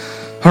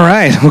All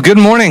right. Well, good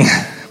morning.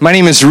 My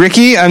name is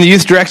Ricky. I'm the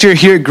youth director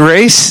here at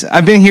Grace.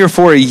 I've been here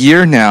for a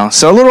year now,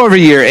 so a little over a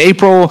year.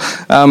 April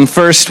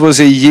 1st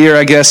was a year,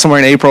 I guess, somewhere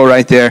in April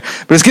right there.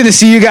 But it's good to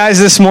see you guys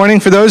this morning.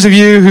 For those of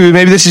you who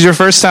maybe this is your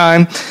first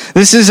time,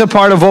 this is a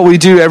part of what we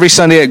do every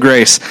Sunday at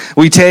Grace.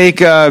 We take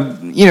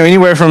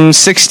anywhere from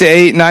 6 to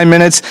 8, 9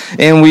 minutes,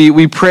 and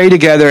we pray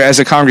together as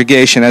a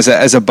congregation,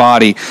 as a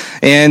body.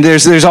 And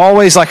there's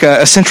always like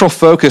a central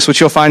focus,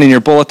 which you'll find in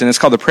your bulletin. It's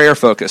called the prayer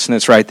focus, and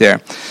it's right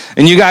there.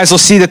 And you guys will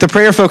see that the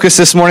prayer focus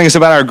this morning is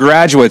about our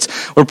graduates.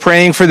 We're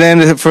praying for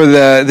them for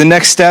the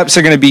next steps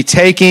they're going to be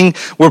taking.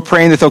 We're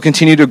praying that they'll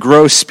continue to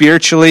grow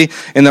spiritually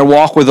in their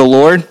walk with the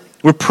Lord.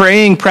 We're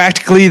praying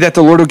practically that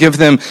the Lord will give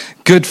them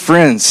good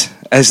friends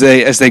as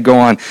they go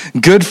on.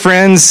 Good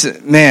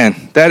friends,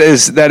 man, that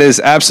is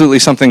absolutely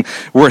something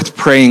worth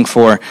praying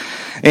for.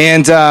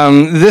 And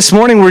this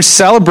morning we're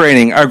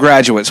celebrating our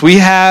graduates. We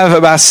have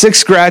about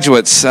 6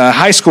 graduates,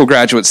 high school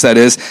graduates that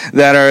is,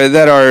 that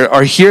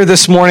are here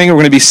this morning. We're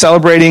going to be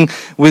celebrating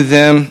with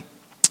them.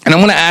 And I'm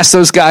going to ask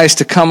those guys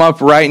to come up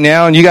right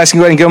now, and you guys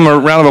can go ahead and give them a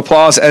round of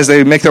applause as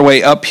they make their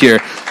way up here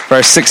for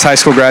our 6 high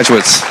school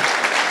graduates.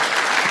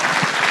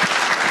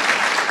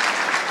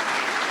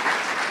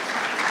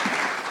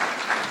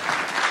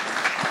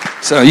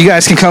 So you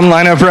guys can come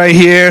line up right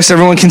here so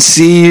everyone can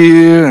see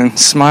you and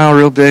smile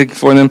real big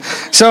for them.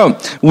 So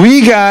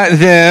we got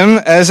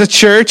them as a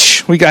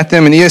church. We got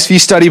them an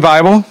ESV study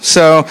Bible.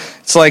 So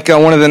it's like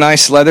one of the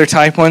nice leather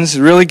type ones,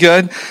 really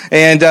good.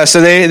 And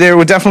so they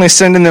were definitely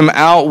sending them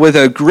out with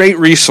a great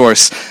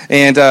resource.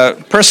 And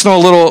personal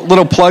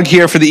little plug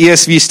here for the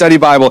ESV study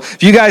Bible.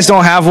 If you guys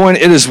don't have one,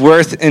 it is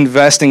worth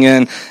investing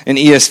in an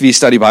ESV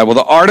study Bible.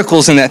 The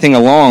articles in that thing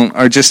alone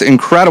are just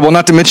incredible,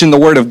 not to mention the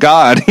Word of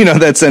God,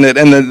 that's in it,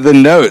 and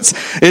the notes.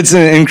 It's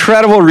an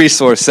incredible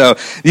resource. So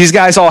these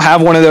guys all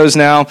have one of those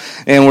now,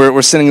 and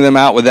we're sending them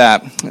out with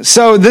that.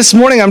 So this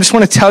morning, I just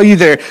want to tell you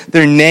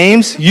their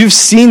names. You've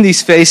seen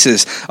these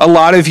faces. A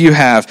lot of you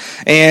have.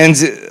 And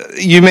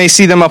you may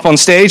see them up on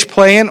stage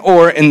playing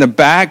or in the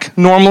back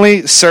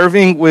normally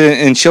serving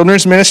in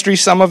children's ministry,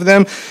 some of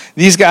them.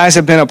 These guys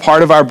have been a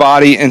part of our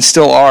body and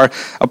still are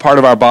a part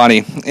of our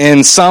body.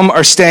 And some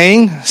are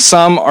staying,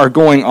 some are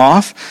going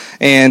off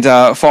and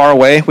far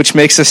away, which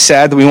makes us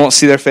sad that we won't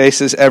see their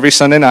faces every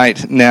Sunday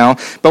night now.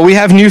 But we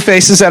have new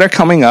faces that are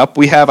coming up.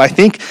 We have, I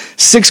think,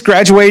 6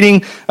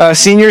 graduating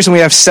seniors, and we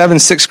have 7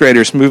 6th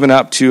graders moving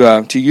up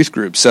to youth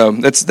group. So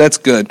that's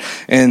good.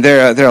 And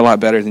they're a lot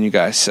better than you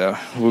guys, so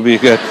we'll be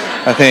good.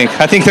 I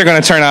think they're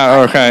going to turn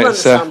out okay.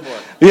 So.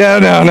 Yeah,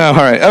 no, all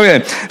right.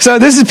 Okay, so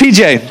this is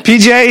PJ.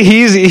 PJ,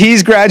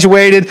 he's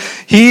graduated.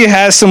 He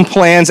has some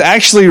plans.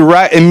 Actually,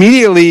 not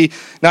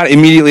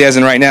immediately as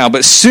in right now,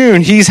 but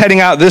soon he's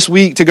heading out this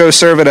week to go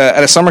serve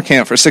at a summer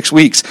camp for 6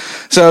 weeks.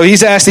 So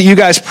he's asked that you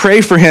guys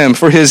pray for him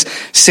for his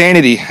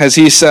sanity as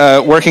he's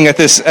working at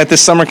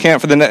this summer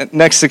camp for the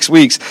next 6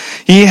 weeks.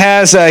 He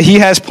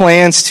has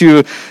plans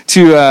to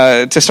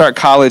start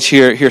college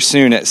here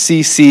soon at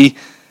CC.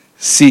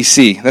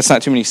 That's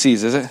not too many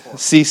C's, is it?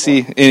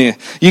 CC.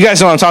 You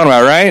guys know what I'm talking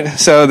about, right?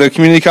 So the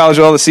community college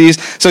with all the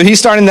C's. So he's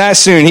starting that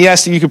soon. He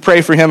asked that you could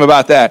pray for him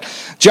about that.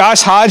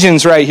 Josh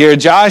Hodgins right here.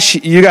 Josh,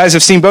 you guys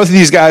have seen both of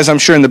these guys, I'm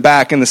sure, in the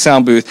back in the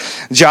sound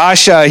booth.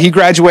 Josh, he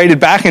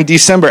graduated back in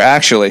December,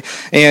 actually.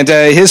 And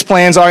his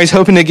plans are he's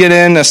hoping to get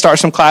in, start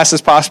some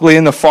classes possibly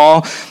in the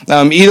fall.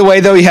 Either way,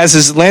 though, he has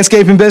his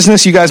landscaping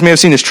business. You guys may have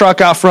seen his truck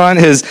out front,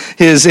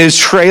 his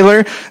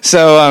trailer.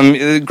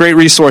 So great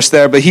resource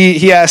there. But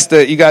he asked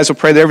that you guys will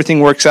pray that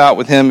everything works out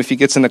with him if he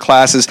gets into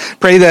classes.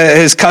 Pray that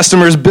his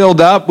customers build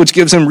up, which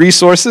gives him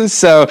resources.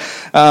 So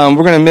we're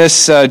going to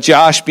miss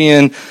Josh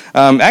being...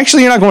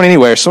 actually, you're not going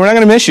anywhere, so we're not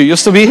going to miss you. You'll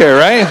still be here,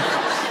 right?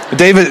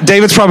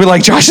 David's probably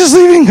like, Josh is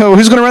leaving? Oh,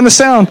 who's going to run the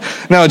sound?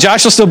 No,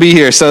 Josh will still be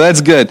here, so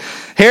that's good.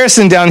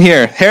 Harrison down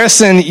here.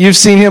 Harrison, you've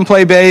seen him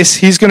play bass.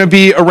 He's going to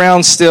be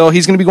around still.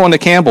 He's going to be going to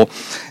Campbell.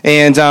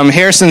 And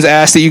Harrison's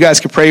asked that you guys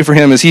could pray for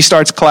him as he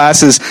starts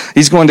classes.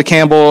 He's going to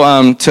Campbell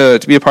to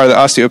be a part of the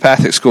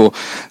osteopathic school.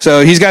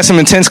 So he's got some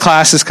intense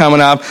classes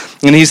coming up,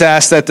 and he's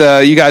asked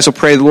that you guys will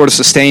pray the Lord to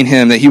sustain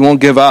him, that he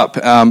won't give up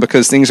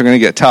because things are going to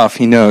get tough,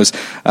 he knows,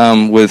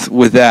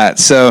 with that.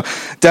 So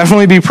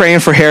definitely be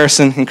praying for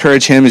Harrison.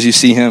 Encourage him as you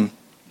see him.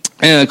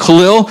 And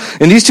Khalil,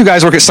 and these 2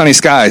 guys work at Sunny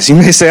Skies. You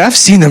may say, I've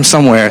seen them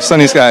somewhere,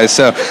 Sunny Skies.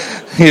 So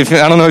I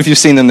don't know if you've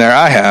seen them there.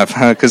 I have,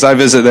 because I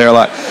visit there a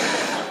lot.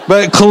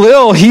 But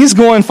Khalil, he's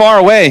going far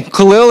away.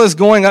 Khalil is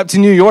going up to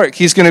New York.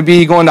 He's going to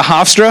be going to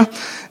Hofstra.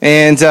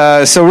 And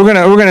so we're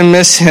gonna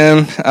miss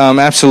him,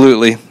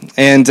 absolutely.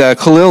 And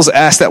Khalil's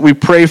asked that we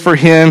pray for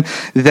him,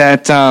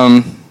 that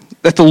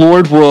the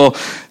Lord will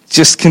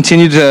just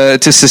continue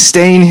to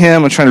sustain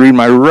him. I'm trying to read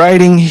my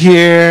writing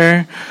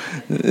here.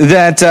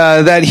 That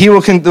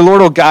the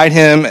Lord will guide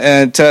him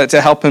and to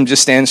help him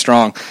just stand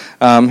strong.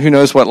 Who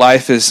knows what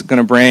life is going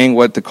to bring,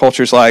 what the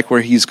culture's like,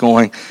 where he's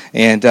going,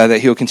 and that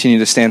he'll continue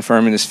to stand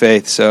firm in his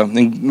faith. So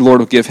the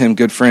Lord will give him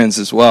good friends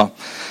as well.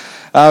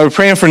 We're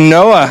praying for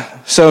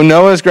Noah So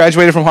Noah's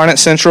graduated from Harnett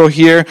Central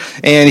here,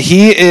 and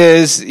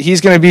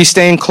he's going to be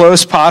staying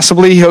close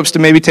possibly. He hopes to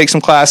maybe take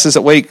some classes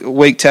at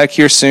Wake Tech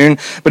here soon,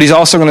 but he's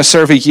also going to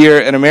serve a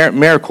year at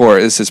AmeriCorps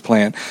is his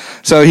plan.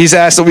 So he's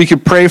asked that we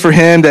could pray for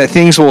him, that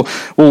things will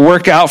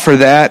work out for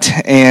that,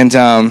 and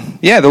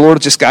the Lord will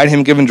just guide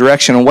him, give him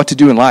direction on what to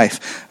do in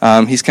life.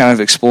 He's kind of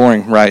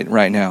exploring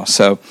right now.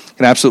 So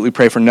can absolutely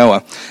pray for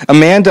Noah.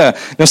 Amanda,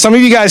 now some of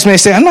you guys may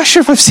say, I'm not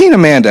sure if I've seen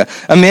Amanda.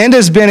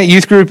 Amanda's been at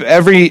youth group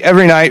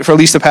every night for at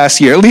least the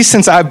past year. At least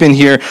since I've been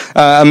here,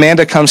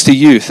 Amanda comes to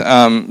youth.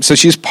 So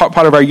she's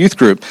part of our youth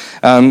group.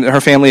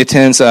 Her family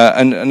attends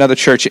another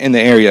church in the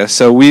area.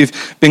 So we've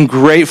been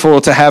grateful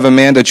to have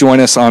Amanda join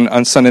us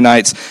on Sunday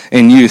nights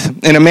in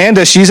youth. And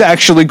Amanda, she's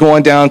actually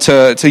going down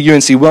to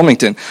UNC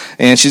Wilmington,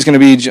 and she's going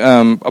to be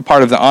a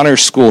part of the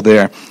honors school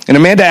there. And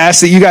Amanda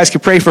asked that you guys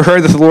could pray for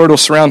her, that the Lord will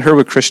surround her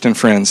with Christian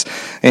friends,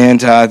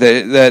 and that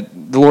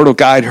the Lord will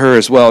guide her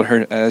as well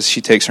as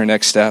she takes her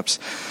next steps.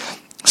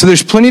 So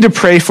there's plenty to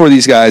pray for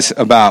these guys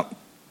about.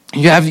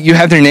 You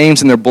have their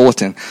names in their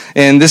bulletin.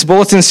 And this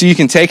bulletin, so you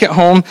can take it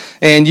home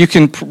and you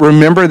can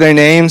remember their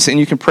names and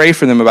you can pray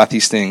for them about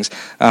these things.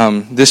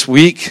 This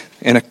week,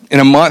 in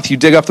a month, you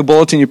dig up the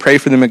bulletin, you pray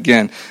for them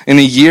again. In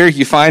a year,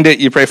 you find it,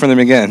 you pray for them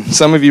again.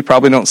 Some of you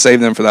probably don't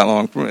save them for that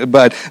long,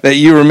 but that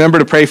you remember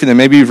to pray for them.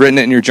 Maybe you've written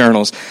it in your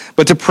journals.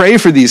 But to pray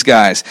for these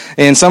guys.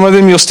 And some of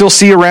them you'll still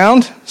see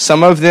around.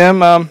 Some of them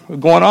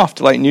going off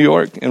to like New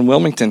York and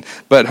Wilmington.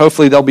 But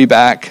hopefully they'll be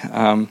back.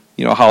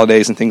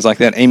 Holidays and things like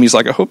that. Amy's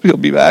like, I hope he'll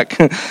be back.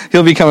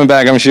 He'll be coming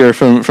back, I'm sure,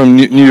 from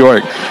New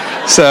York.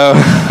 So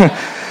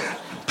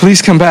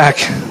please come back.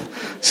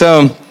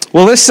 So,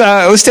 well,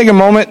 let's take a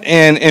moment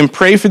and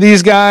pray for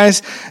these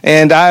guys.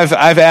 And I've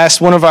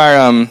asked one of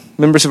our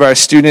members of our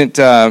student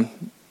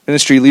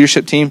ministry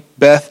leadership team,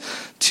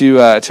 Beth,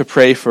 to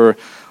pray for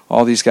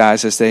all these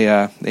guys as they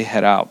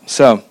head out.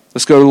 So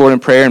let's go to the Lord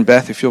in prayer. And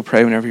Beth, if you'll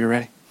pray whenever you're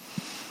ready.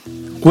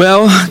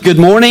 Well, good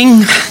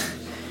morning.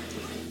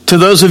 To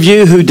those of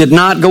you who did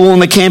not go on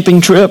the camping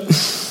trip,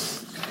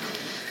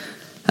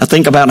 I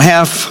think about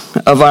half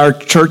of our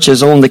church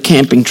is on the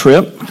camping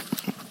trip.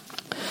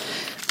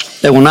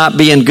 They will not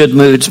be in good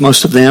moods,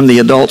 most of them, the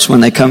adults, when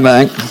they come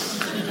back.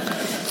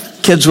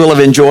 Kids will have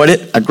enjoyed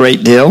it a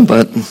great deal,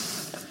 but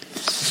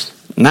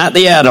not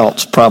the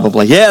adults,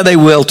 probably. Yeah, they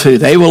will too.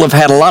 They will have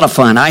had a lot of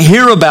fun. I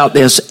hear about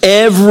this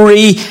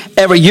every.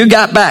 You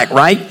got back,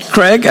 right,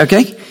 Craig?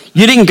 Okay.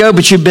 You didn't go,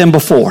 but you've been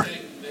before.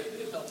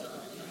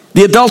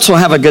 The adults will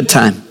have a good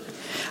time.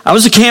 I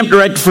was a camp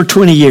director for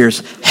 20 years.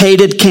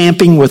 Hated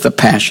camping with a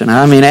passion.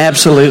 I mean,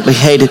 absolutely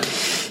hated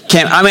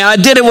camp. I mean, I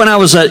did it when I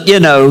was a,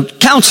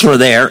 counselor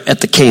there at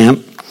the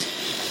camp.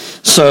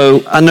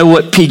 So I know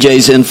what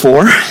PJ's in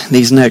for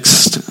these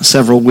next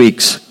several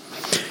weeks.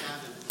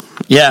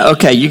 Yeah,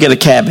 okay, you get a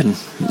cabin.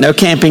 No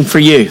camping for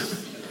you.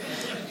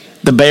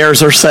 The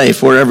bears are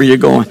safe wherever you're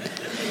going.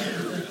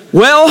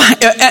 Well,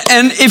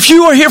 and if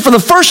you are here for the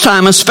first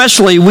time,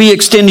 especially, we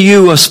extend to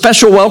you a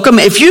special welcome.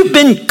 If you've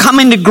been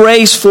coming to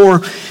Grace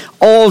for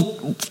all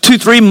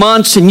 2-3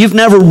 months and you've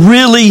never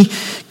really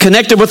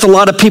connected with a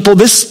lot of people,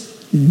 this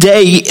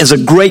day is a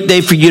great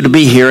day for you to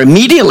be here.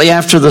 Immediately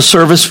after the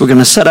service, we're going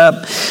to set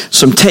up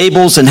some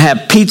tables and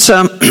have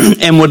pizza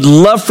and would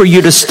love for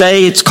you to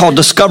stay. It's called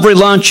Discovery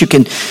Lunch. You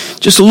can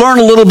just learn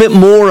a little bit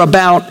more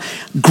about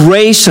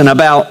Grace and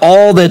about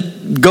all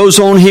that goes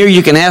on here.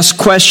 You can ask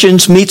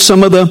questions, meet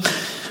some of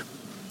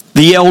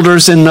the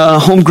elders and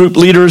home group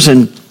leaders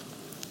and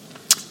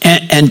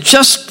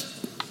just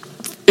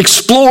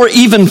explore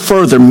even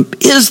further.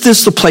 Is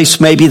this the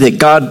place maybe that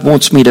God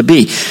wants me to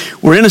be?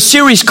 We're in a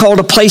series called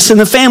A Place in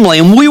the Family,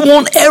 and we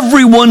want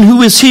everyone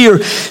who is here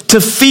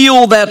to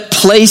feel that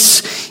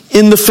place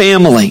in the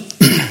family.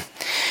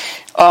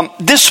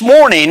 This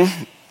morning,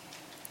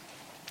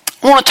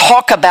 I want to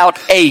talk about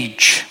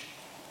age.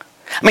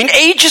 I mean,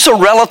 age is a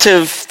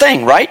relative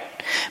thing, right?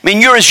 I mean,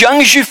 you're as young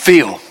as you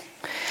feel.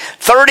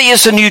 30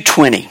 is the new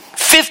 20.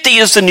 50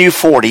 is the new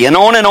 40, and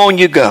on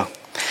you go.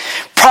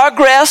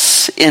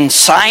 Progress in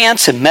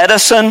science and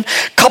medicine,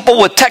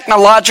 coupled with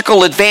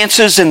technological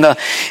advances and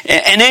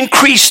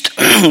increased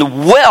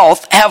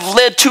wealth, have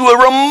led to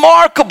a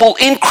remarkable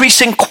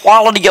increase in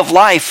quality of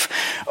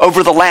life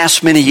over the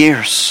last many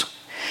years.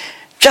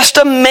 Just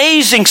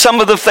amazing some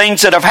of the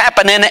things that have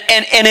happened.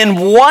 And in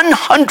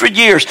 100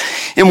 years,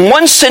 in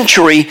 1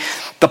 century,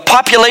 the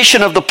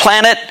population of the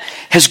planet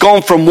has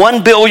gone from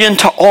 1 billion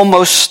to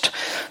almost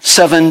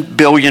 7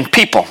 billion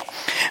people.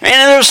 And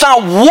there's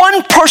not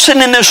one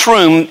person in this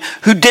room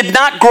who did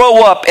not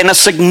grow up in a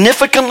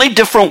significantly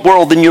different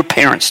world than your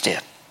parents did.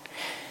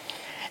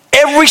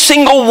 Every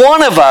single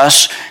one of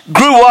us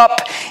grew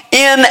up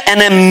in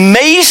an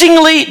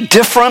amazingly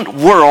different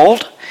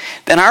world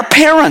than our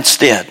parents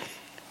did.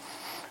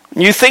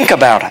 You think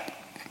about it.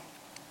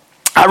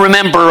 I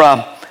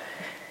remember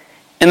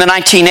in the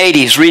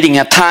 1980s reading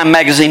a Time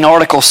magazine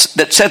article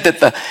that said that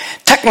the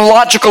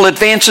technological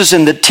advances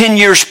in the 10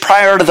 years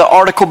prior to the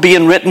article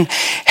being written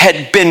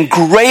had been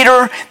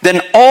greater than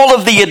all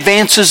of the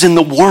advances in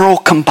the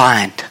world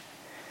combined.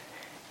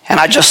 And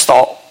I just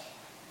thought,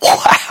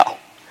 wow,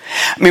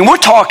 I mean, we're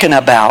talking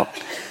about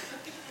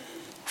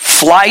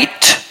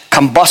flight,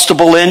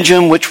 combustible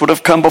engine, which would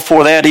have come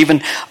before that,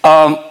 even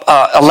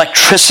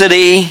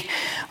electricity.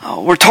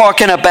 We're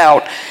talking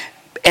about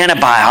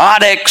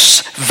antibiotics,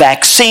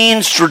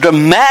 vaccines,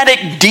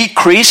 dramatic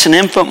decrease in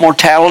infant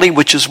mortality,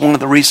 which is one of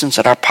the reasons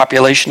that our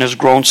population has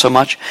grown so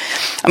much.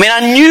 I mean, I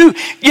knew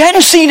you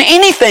hadn't seen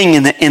anything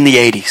in the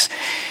 80s.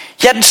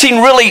 You hadn't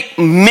seen really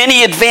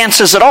many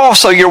advances at all,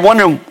 so you're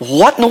wondering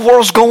what in the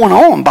world's going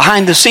on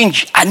behind the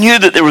scenes. I knew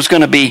that there was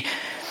going to be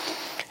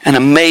an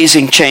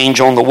amazing change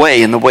on the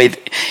way, in the way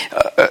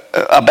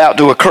about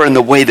to occur in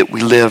the way that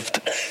we lived.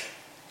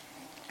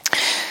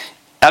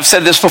 I've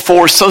said this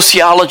before,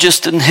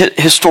 sociologists and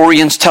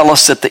historians tell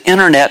us that the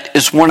internet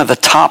is one of the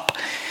top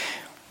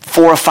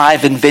 4 or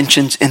 5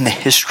 inventions in the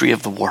history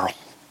of the world.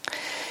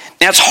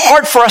 Now, it's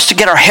hard for us to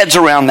get our heads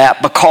around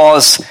that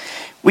because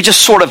we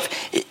just sort of,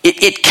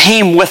 it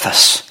came with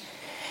us.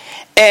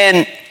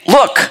 And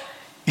look,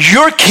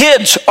 your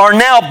kids are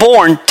now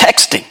born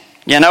texting.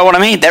 You know what I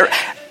mean? They're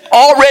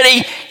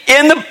already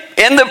in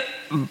the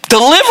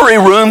delivery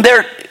room,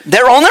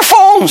 they're on their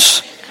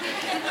phones.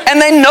 And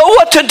they know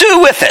what to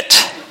do with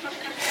it.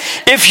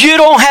 If you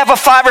don't have a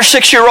 5 or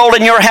 6 year old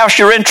in your house,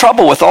 you're in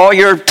trouble with all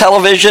your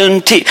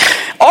television,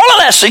 all of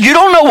that. So you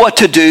don't know what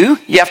to do.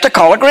 You have to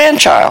call a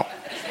grandchild.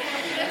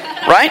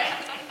 Right?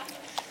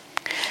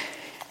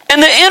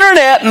 And the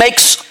internet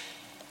makes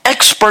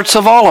experts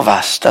of all of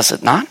us, does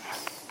it not?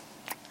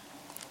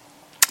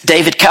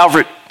 David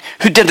Calvert,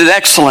 who did an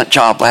excellent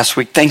job last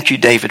week. Thank you,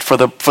 David, for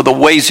the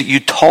ways that you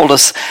told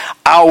us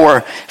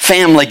our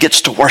family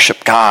gets to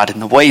worship God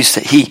and the ways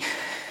that he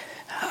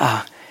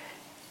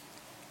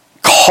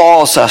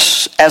calls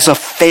us as a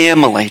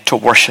family to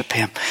worship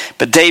him.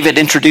 But David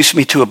introduced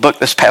me to a book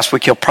this past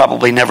week. He'll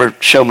probably never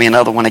show me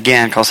another one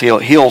again because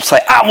he'll say,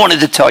 I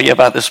wanted to tell you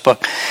about this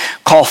book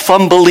called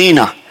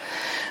Thumbelina,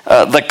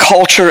 The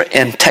Culture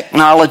and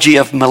Technology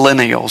of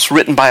Millennials,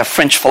 written by a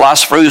French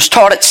philosopher who's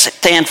taught at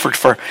Stanford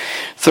for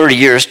 30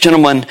 years, a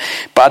gentleman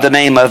by the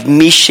name of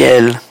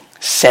Michel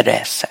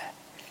Serres.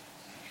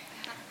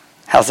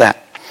 How's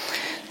that?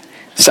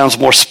 Sounds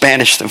more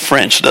Spanish than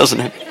French, doesn't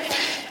it?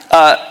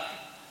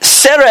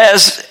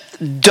 Serres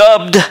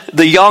dubbed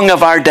the young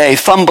of our day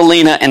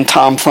Thumbelina and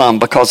Tom Thumb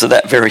because of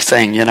that very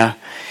thing, you know.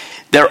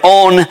 They're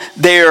on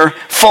their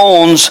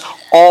phones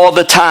all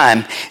the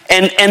time.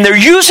 And they're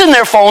using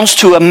their phones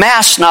to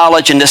amass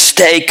knowledge and to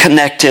stay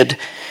connected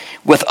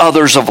with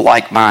others of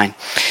like mind.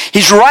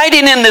 He's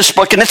writing in this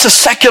book, and it's a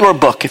secular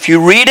book. If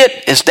you read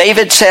it, as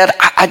David said,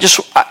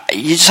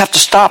 you just have to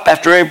stop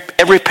after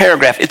every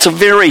paragraph. It's a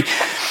very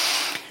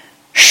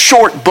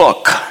short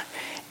book.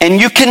 And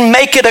you can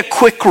make it a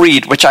quick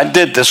read, which I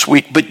did this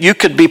week, but you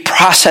could be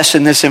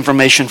processing this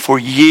information for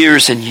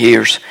years and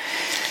years.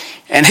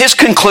 And his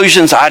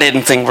conclusions, I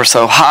didn't think were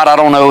so hot. I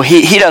don't know.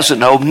 He doesn't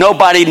know.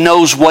 Nobody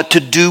knows what to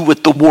do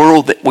with the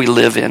world that we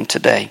live in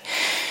today.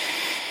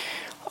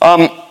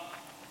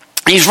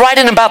 He's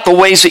writing about the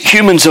ways that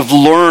humans have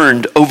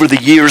learned over the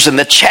years and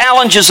the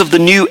challenges of the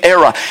new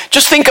era.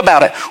 Just think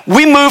about it.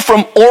 We moved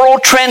from oral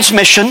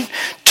transmission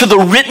to the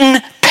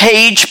written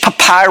page,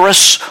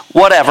 papyrus,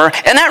 whatever,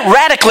 and that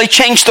radically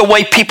changed the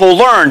way people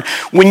learned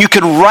when you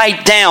could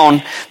write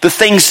down the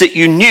things that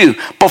you knew.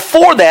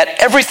 Before that,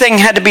 everything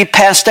had to be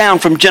passed down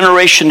from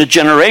generation to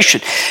generation.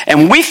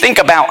 And we think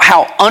about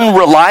how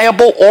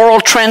unreliable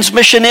oral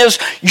transmission is.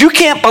 You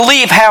can't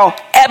believe how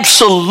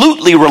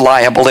absolutely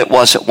reliable it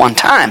was at one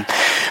time,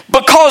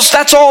 because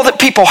that's all that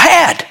people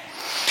had.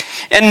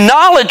 And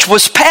knowledge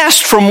was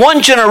passed from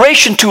one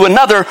generation to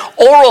another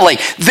orally.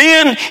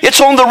 Then it's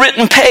on the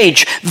written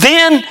page.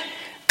 Then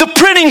the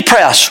printing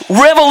press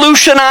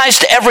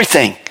revolutionized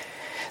everything.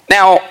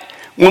 Now,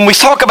 when we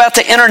talk about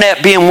the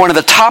internet being one of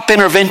the top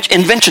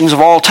inventions of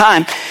all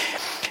time,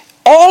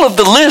 all of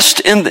the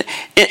list in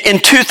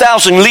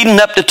 2000, leading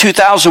up to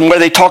 2000, where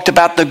they talked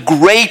about the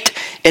great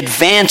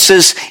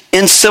advances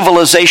in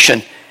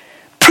civilization,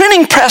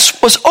 printing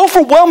press was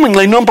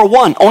overwhelmingly number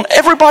one on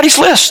everybody's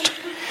list.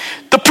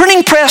 The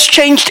printing press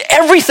changed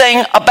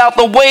everything about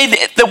the way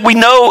that we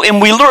know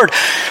and we learn.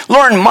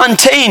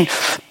 Montaigne,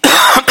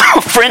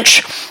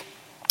 French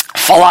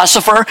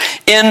philosopher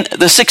in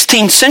the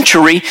 16th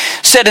century,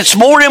 said it's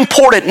more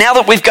important now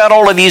that we've got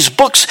all of these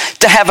books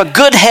to have a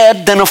good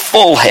head than a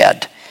full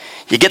head.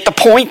 You get the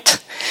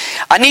point?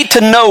 I need to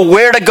know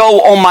where to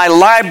go on my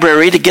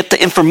library to get the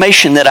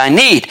information that I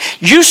need.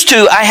 Used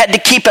to, I had to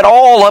keep it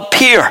all up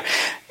here.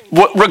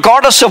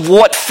 Regardless of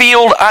what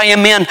field I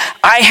am in,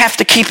 I have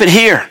to keep it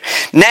here.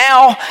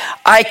 Now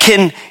I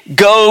can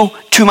go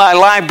to my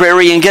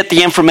library and get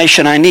the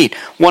information I need.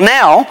 Well,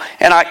 now,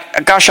 and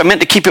I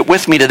meant to keep it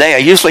with me today. I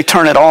usually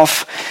turn it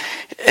off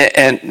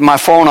and my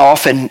phone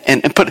off and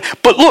put it.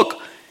 But look,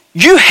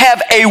 you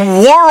have a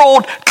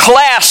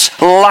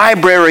world-class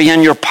library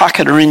in your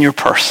pocket or in your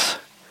purse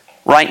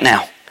right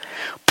now.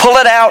 Pull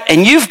it out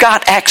and you've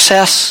got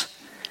access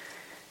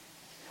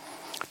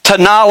to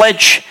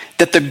knowledge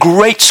that the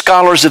great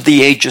scholars of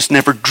the ages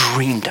never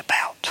dreamed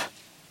about.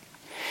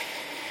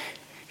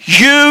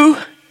 You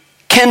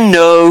can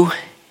know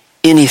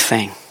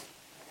anything.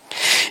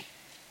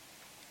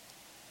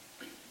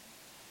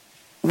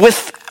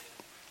 With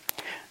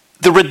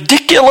the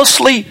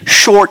ridiculously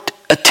short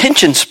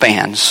attention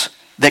spans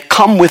that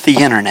come with the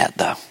internet,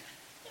 though,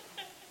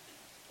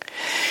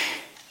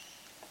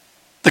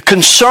 the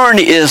concern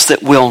is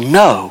that we'll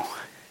know,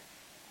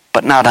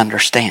 but not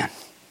understand.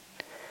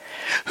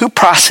 Who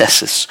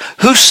processes?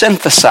 Who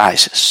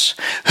synthesizes?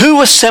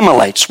 Who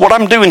assimilates? What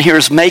I'm doing here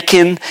is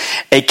making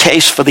a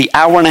case for the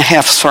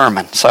hour-and-a-half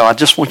sermon. So I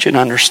just want you to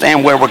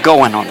understand where we're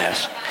going on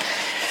this.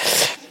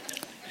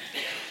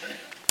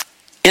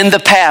 In the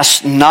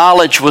past,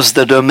 knowledge was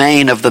the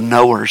domain of the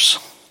knowers.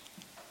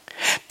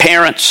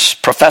 Parents,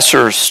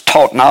 professors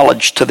taught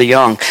knowledge to the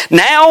young.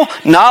 Now,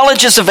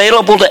 knowledge is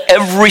available to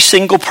every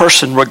single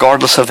person,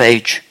 regardless of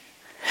age.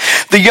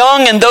 The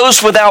young and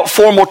those without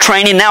formal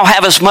training now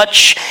have as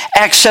much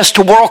access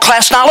to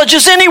world-class knowledge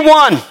as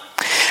anyone.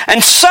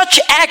 And such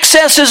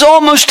access is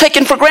almost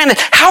taken for granted.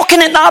 How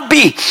can it not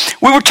be?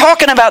 We were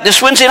talking about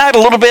this Wednesday night a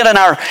little bit in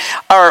our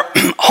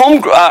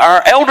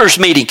elders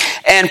meeting,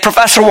 and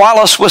Professor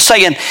Wallace was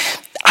saying,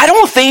 I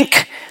don't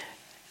think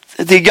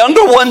the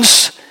younger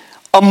ones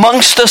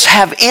amongst us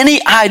have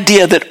any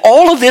idea that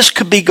all of this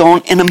could be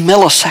gone in a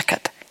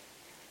millisecond.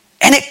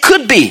 And it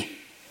could be.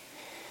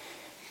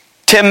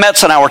 Tim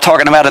Metz and I were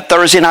talking about it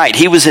Thursday night.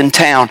 He was in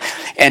town,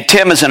 and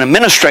Tim is an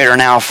administrator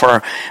now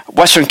for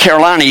Western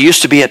Carolina. He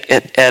used to be at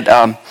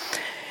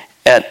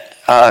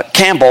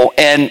Campbell,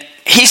 and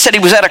he said he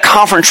was at a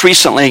conference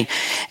recently,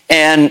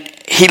 and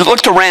he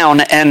looked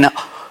around, and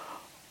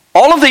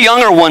all of the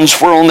younger ones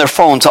were on their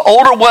phones. The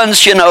older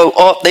ones,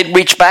 they'd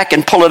reach back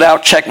and pull it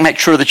out, check, make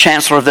sure the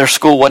chancellor of their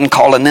school wasn't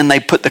calling, and then they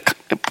put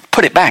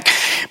it back.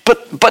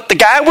 But the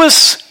guy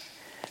was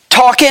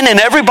talking, and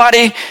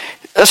everybody,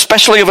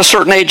 especially of a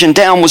certain age and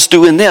down, was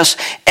doing this.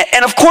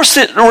 And of course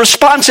the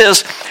response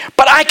is,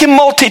 but I can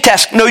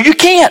multitask. No, you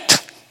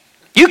can't.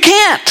 You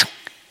can't.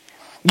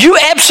 You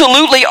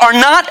absolutely are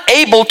not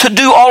able to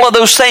do all of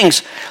those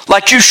things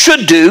like you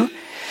should do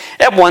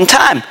at one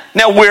time.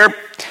 Now we're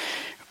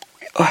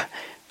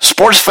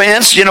sports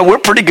fans, we're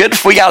pretty good.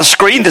 If we got a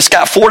screen that's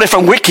got 4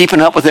 different, we're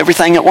keeping up with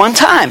everything at one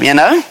time,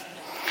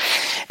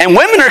 And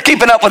women are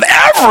keeping up with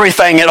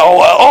everything at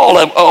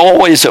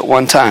always at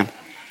one time.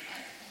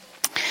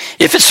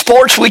 If it's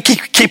sports, we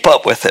keep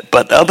up with it.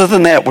 But other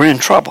than that, we're in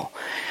trouble.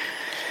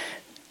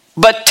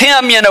 But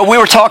Tim, we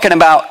were talking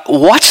about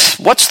what's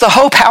the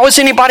hope? How is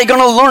anybody going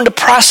to learn to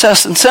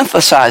process and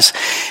synthesize?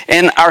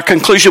 And our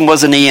conclusion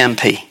was an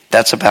EMP.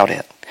 That's about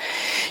it.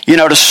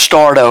 To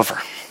start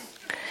over.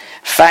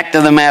 Fact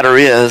of the matter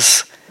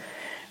is,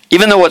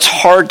 even though it's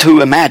hard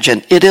to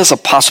imagine, it is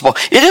possible.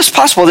 It is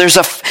possible.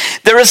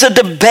 There is a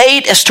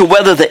debate as to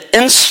whether the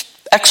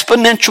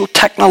exponential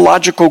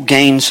technological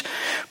gains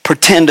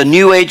pretend a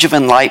new age of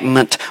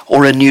enlightenment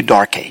or a new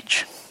dark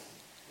age.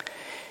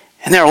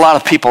 And there are a lot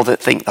of people that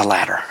think the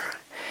latter,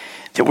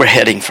 that we're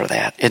heading for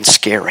that. It's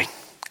scary.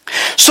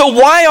 So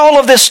why all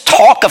of this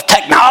talk of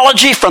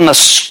technology from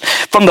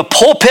the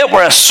pulpit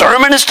where a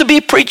sermon is to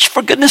be preached,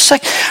 for goodness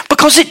sake?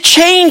 Because it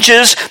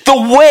changes the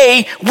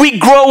way we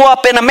grow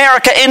up in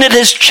America, and it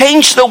has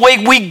changed the way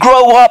we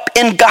grow up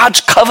in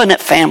God's covenant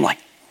family.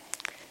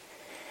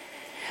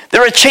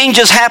 There are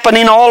changes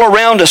happening all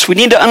around us. We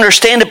need to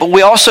understand it, but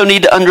we also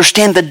need to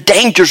understand the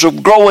dangers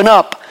of growing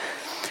up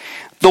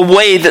the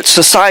way that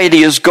society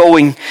is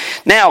going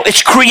now.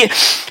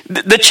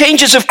 The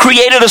changes have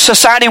created a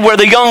society where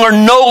the young are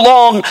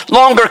no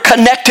longer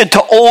connected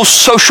to old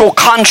social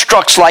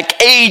constructs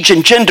like age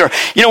and gender.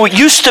 It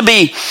used to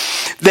be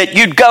that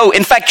you go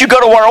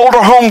to our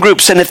older home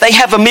groups, and if they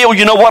have a meal,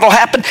 you know what will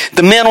happen?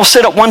 The men will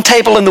sit at one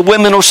table and the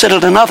women will sit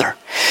at another.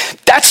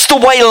 That's the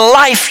way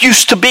life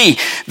used to be.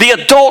 The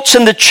adults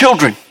and the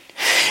children.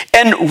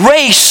 And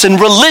race and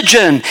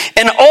religion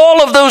and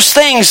all of those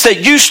things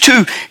that used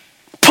to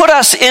put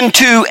us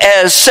into,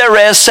 as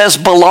Serres says,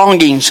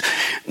 belongings,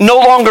 no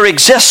longer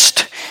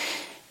exist.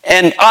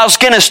 And Os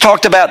Guinness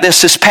talked about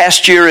this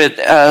past year at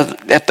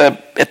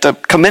the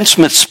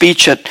commencement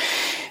speech at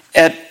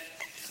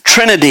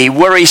Trinity,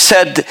 where he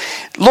said,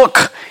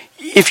 look,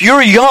 if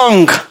you're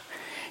young,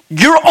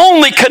 your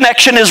only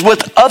connection is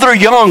with other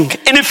young.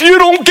 And if you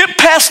don't get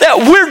past that,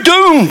 we're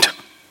doomed.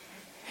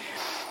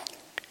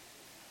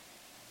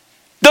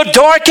 The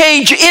dark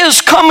age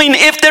is coming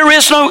if there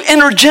is no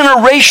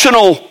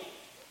intergenerational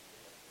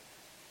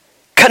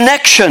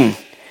connection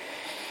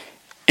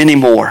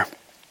anymore.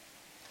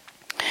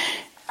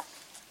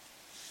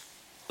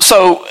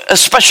 So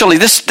especially,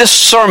 this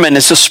sermon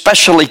is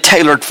especially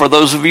tailored for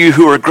those of you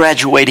who are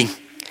graduating.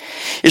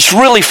 It's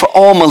really for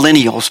all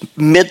millennials,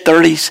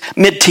 mid-30s,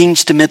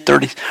 mid-teens to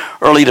mid-30s,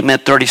 early to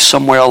mid-30s,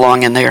 somewhere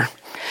along in there.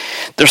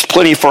 There's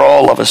plenty for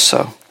all of us,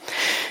 so.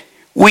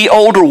 We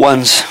older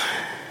ones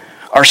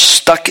are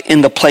stuck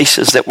in the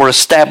places that were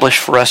established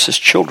for us as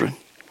children.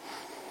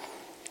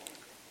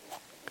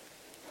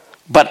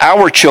 But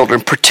our children,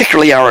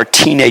 particularly our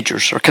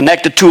teenagers, are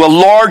connected to a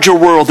larger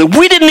world that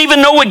we didn't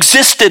even know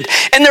existed.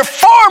 And they're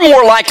far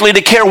more likely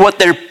to care what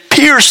their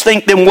peers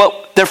think than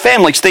what their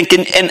families think,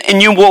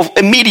 and you will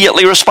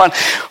immediately respond,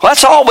 well,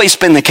 that's always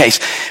been the case.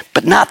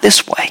 But not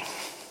this way.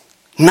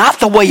 Not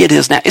the way it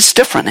is now. It's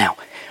different now.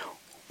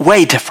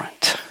 Way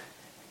different.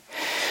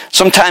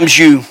 Sometimes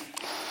you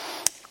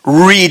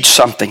read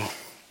something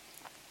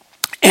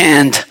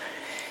and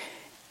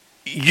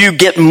you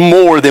get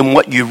more than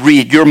what you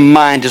read. Your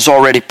mind is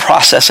already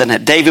processing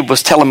it. David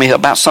was telling me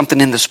about something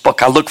in this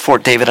book. I looked for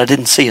it, David. I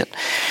didn't see it.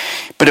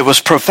 But it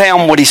was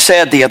profound what he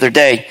said the other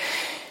day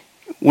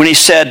when he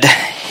said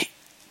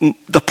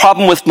the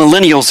problem with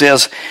millennials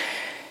is,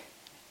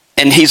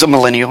 and he's a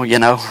millennial,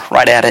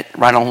 right at it,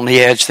 right on the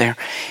edge there,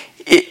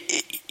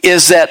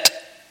 is that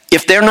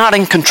if they're not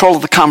in control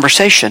of the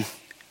conversation,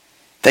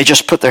 they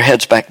just put their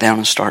heads back down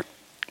and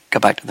go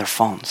back to their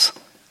phones.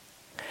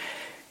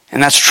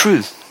 And that's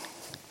true.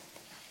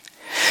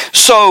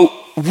 So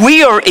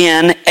we are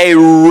in a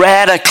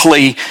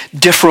radically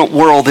different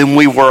world than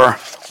we were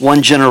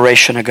one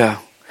generation ago.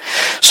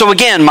 So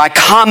again, my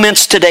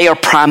comments today are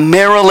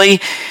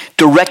primarily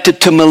directed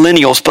to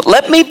millennials. But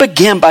let me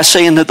begin by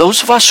saying that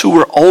those of us who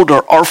are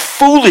older are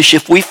foolish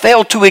if we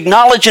fail to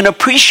acknowledge and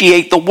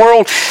appreciate the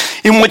world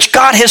in which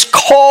God has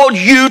called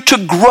you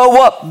to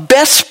grow up.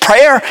 Beth's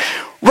prayer,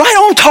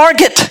 right on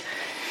target.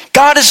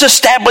 God has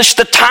established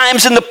the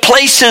times and the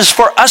places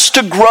for us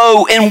to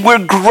grow, and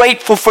we're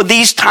grateful for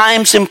these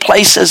times and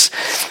places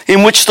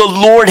in which the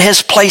Lord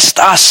has placed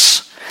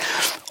us.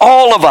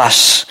 All of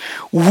us,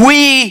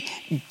 we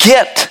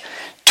get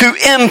to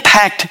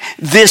impact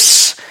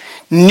this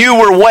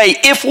newer way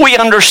if we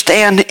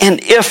understand and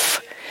if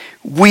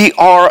we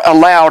are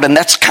allowed. And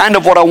that's kind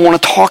of what I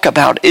want to talk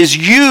about, is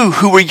you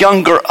who are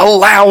younger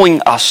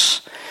allowing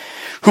us,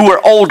 who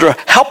are older,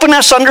 helping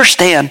us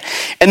understand,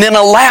 and then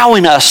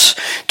allowing us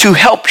to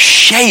help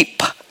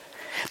shape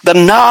the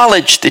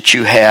knowledge that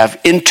you have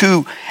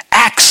into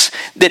acts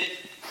that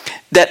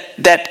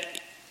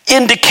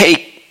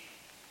indicate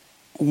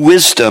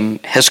wisdom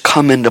has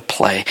come into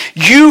play.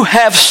 You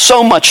have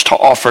so much to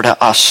offer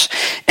to us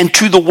and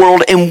to the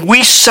world, and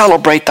we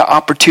celebrate the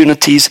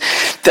opportunities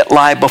that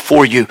lie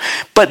before you.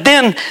 But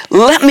then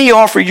let me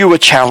offer you a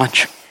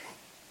challenge.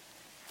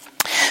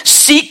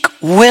 Seek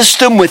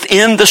wisdom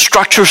within the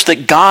structures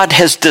that God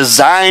has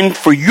designed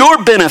for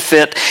your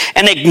benefit,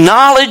 and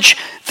acknowledge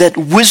that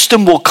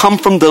wisdom will come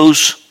from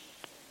those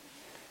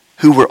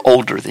who were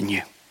older than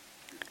you.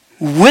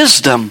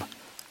 Wisdom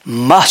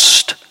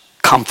must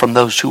come from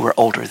those who are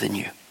older than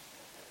you.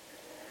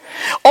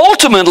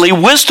 Ultimately,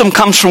 wisdom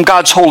comes from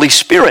God's Holy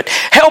Spirit,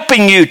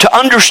 helping you to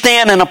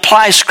understand and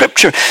apply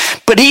Scripture.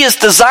 But He has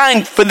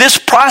designed for this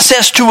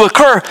process to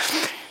occur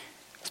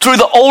through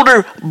the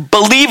older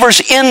believers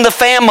in the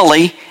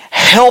family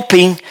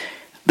helping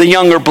the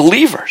younger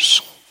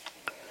believers.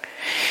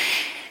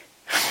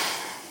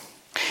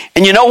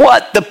 And you know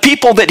what? The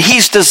people that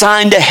He's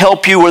designed to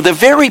help you are the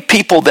very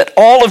people that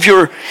all of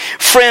your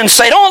friends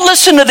say, don't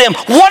listen to them.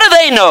 What do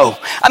they know?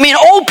 I mean,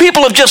 old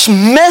people have just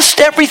messed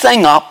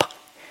everything up,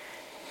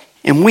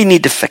 and we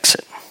need to fix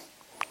it.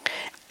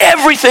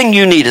 Everything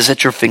you need is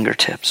at your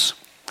fingertips.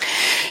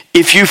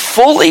 If you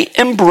fully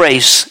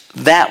embrace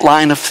that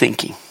line of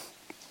thinking,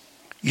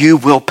 you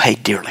will pay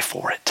dearly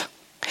for it.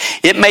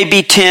 It may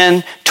be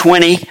 10,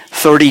 20,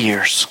 30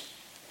 years.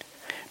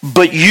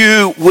 But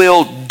you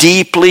will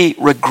deeply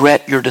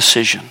regret your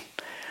decision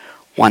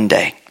one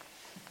day.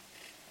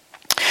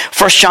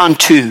 1 John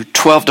 2,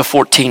 12 to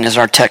 14 is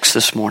our text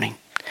this morning.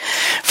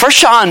 1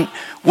 John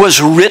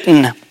was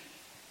written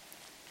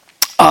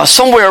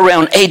somewhere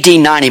around AD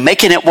 90,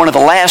 making it one of the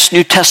last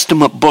New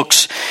Testament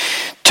books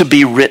to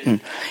be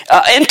written.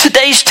 In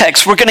today's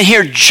text, we're going to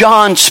hear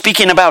John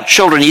speaking about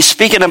children. He's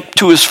speaking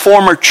to his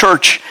former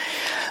church.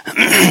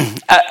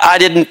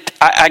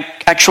 I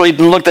actually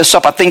didn't look this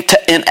up. I think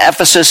in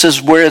Ephesus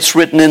is where it's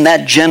written, in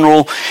that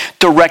general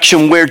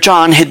direction where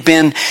John had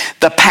been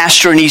the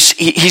pastor, and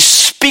he's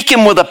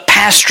speaking with a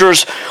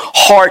pastor's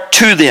heart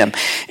to them.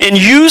 And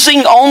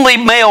using only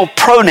male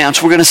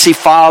pronouns, we're going to see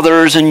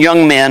fathers and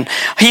young men.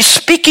 He's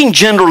speaking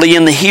generally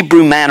in the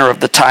Hebrew manner of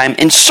the time,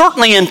 and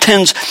certainly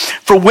intends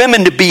for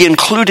women to be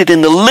included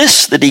in the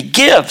list that he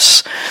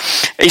gives.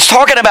 He's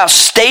talking about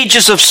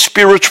stages of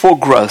spiritual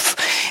growth.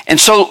 And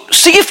so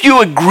see if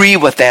you agree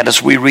with that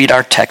as we read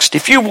our text.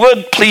 If you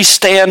would, please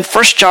stand.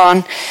 1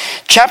 John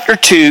chapter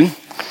 2,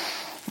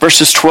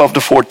 verses 12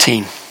 to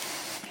 14.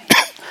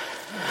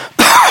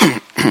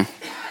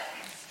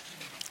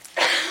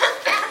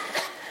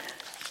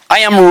 I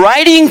am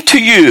writing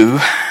to you,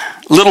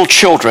 little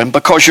children,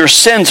 because your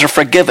sins are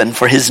forgiven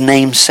for his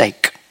name's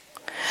sake.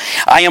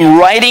 I am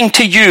writing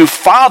to you,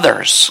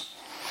 fathers,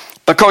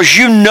 because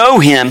you know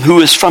him who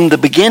is from the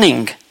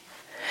beginning.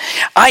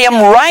 I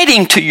am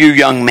writing to you,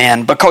 young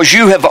men, because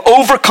you have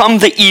overcome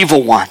the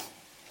evil one.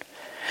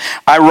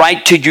 I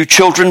write to you,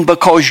 children,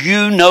 because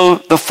you know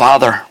the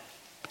Father.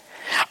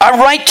 I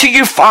write to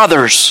you,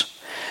 fathers,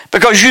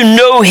 because you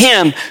know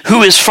him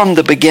who is from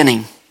the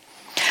beginning.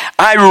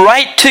 I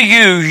write to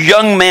you,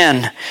 young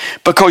men,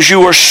 because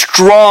you are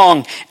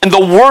strong, and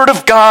the word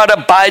of God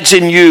abides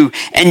in you,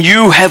 and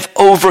you have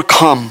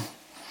overcome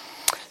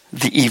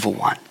the evil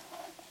one.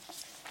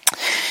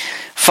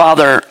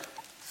 Father,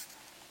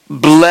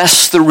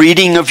 bless the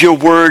reading of your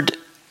word.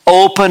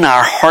 Open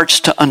our hearts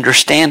to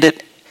understand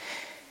it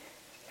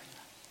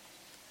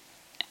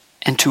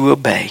and to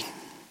obey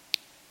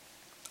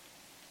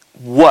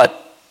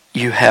what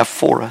you have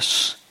for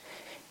us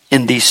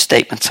in these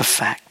statements of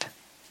fact.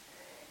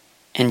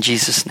 In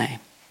Jesus' name,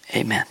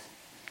 amen.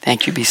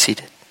 Thank you. Be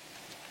seated.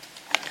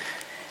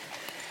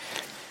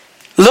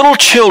 Little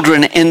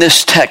children in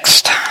this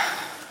text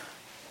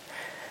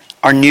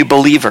are new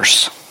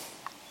believers.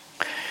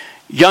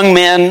 Young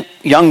men,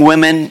 young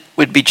women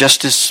would be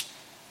just as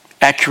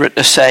accurate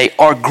to say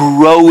are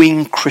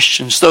growing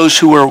Christians, those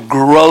who are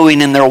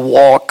growing in their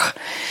walk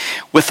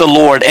with the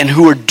Lord and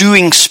who are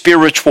doing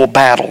spiritual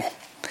battle.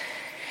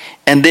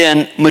 And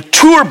then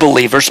mature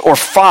believers or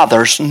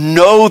fathers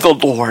know the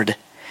Lord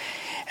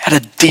at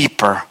a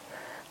deeper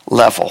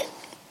level.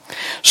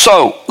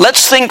 So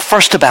let's think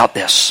first about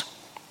this.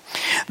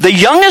 The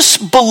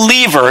youngest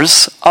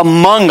believers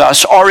among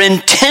us are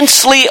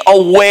intensely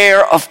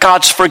aware of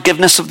God's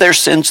forgiveness of their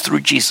sins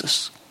through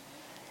Jesus.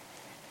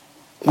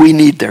 We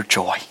need their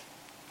joy.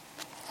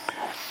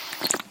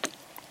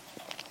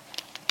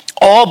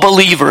 All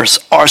believers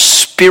are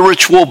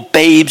spiritual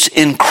babes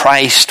in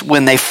Christ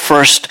when they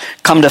first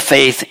come to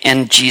faith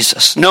in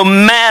Jesus, no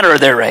matter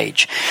their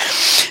age.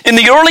 In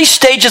the early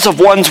stages of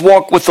one's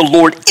walk with the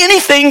Lord,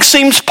 anything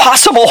seems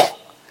possible.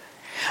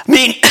 I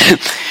mean,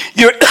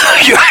 you're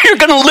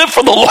going to live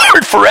for the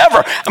Lord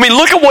forever. I mean,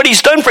 look at what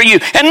he's done for you.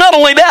 And not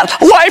only that,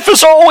 life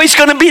is always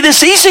going to be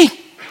this easy.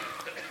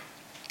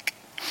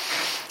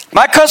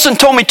 My cousin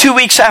told me 2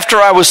 weeks after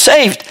I was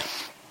saved,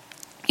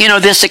 you know,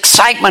 this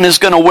excitement is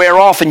going to wear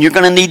off and you're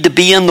going to need to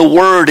be in the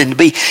Word and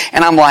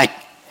I'm like,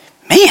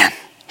 man,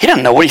 he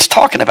doesn't know what he's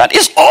talking about.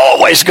 It's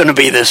always going to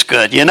be this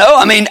good, you know?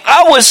 I mean,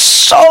 I was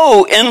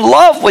so in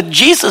love with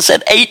Jesus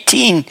at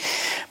 18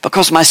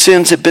 because my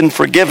sins had been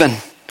forgiven.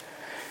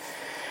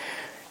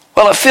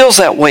 Well, it feels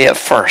that way at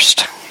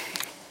first.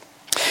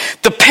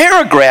 The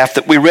paragraph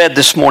that we read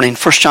this morning,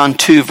 1 John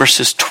 2,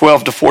 verses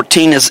 12 to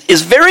 14,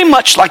 is very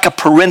much like a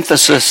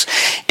parenthesis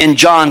in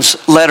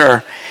John's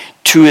letter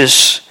to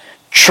his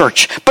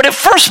church. But at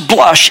first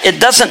blush, it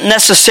doesn't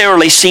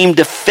necessarily seem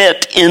to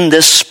fit in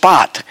this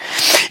spot.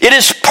 It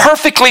is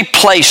perfectly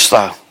placed,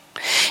 though.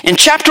 In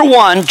chapter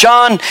 1,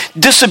 John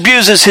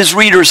disabuses his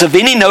readers of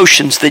any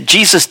notions that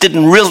Jesus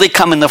didn't really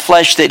come in the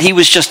flesh, that he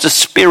was just a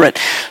spirit,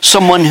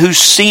 someone who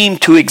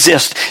seemed to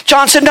exist.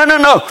 John said,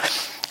 no.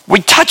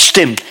 We touched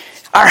him.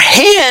 Our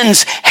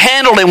hands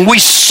handled him. We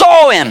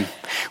saw him.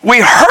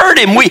 We heard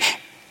him.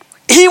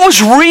 He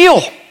was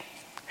real.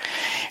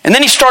 And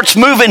then he starts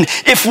moving.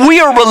 If we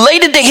are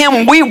related to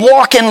him, we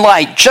walk in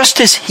light, just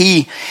as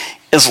he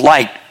is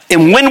light.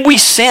 And when we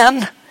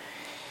sin,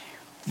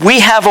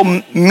 we have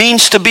a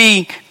means to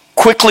be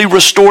quickly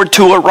restored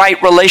to a right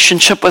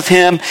relationship with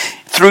him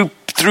through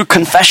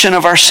confession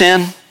of our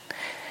sin.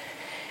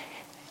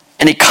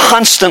 And he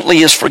constantly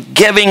is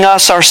forgiving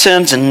us our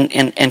sins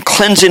and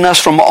cleansing us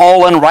from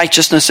all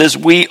unrighteousness as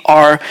we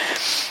are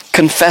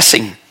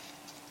confessing.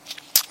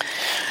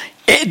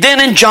 Then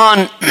in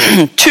John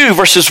 2,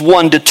 verses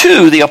 1 to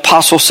 2, the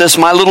apostle says,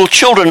 "My little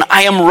children,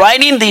 I am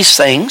writing these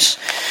things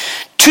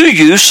to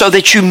you so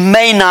that you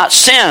may not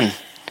sin.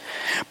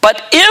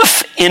 But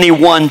if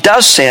anyone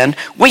does sin,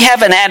 we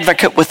have an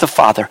advocate with the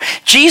Father,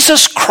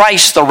 Jesus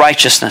Christ the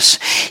righteousness.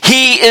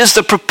 He is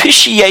the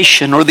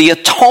propitiation or the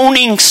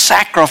atoning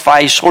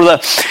sacrifice, or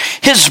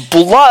his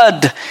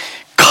blood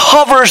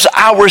covers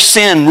our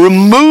sin,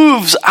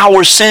 removes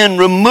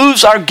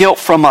our guilt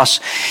from us.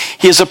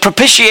 He is a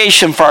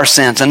propitiation for our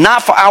sins, and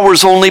not for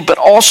ours only, but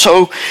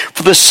also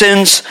for the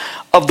sins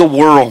of the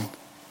world."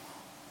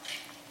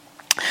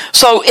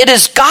 So it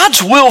is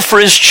God's will for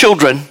his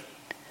children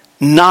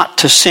not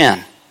to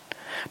sin.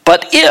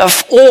 But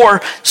if,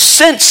 or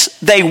since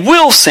they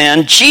will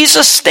sin,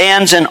 Jesus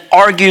stands and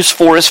argues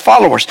for his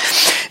followers.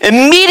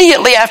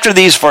 Immediately after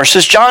these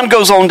verses, John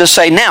goes on to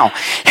say, now,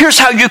 here's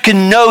how you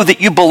can know that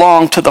you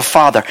belong to the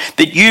Father,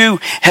 that you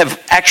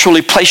have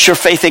actually placed your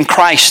faith in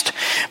Christ,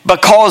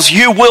 because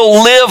you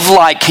will live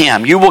like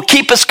him. You will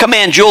keep his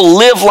commands. You'll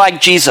live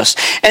like Jesus.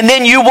 And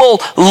then you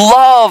will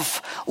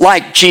love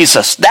like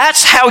Jesus.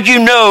 That's how you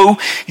know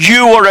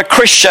you are a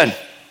Christian.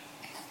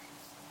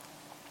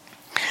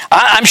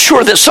 I'm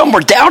sure that some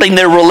were doubting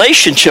their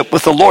relationship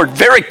with the Lord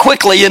very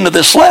quickly into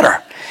this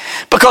letter,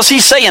 because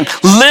he's saying,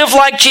 live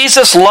like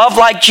Jesus, love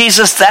like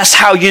Jesus. That's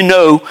how you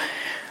know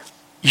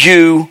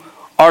you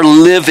are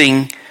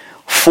living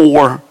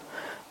for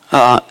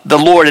the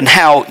Lord and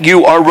how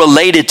you are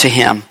related to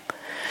him.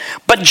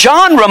 But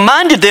John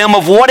reminded them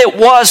of what it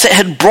was that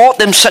had brought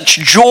them such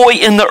joy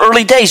in the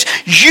early days.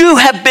 You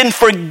have been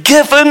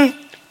forgiven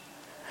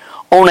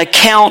on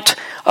account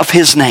of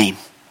his name.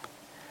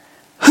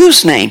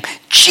 Whose name?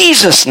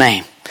 Jesus'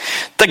 name.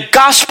 The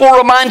gospel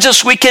reminds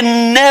us we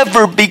can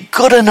never be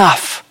good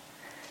enough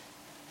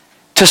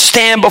to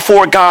stand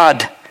before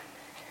God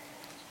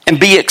and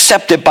be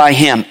accepted by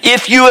Him.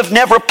 If you have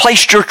never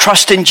placed your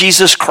trust in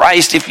Jesus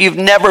Christ, if you've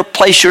never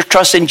placed your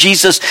trust in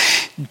Jesus,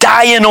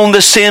 dying on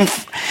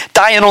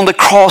the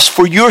cross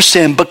for your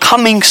sin,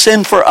 becoming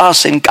sin for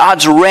us, and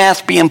God's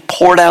wrath being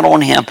poured out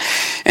on Him,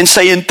 and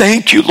saying,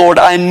 thank you, Lord,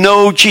 I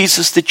know,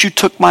 Jesus, that you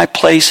took my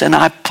place and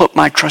I put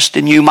my trust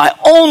in you. My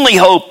only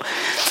hope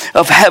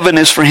of heaven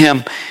is for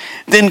Him.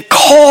 Then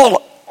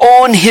call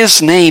on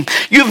His name.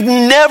 You've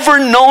never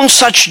known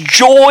such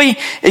joy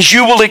as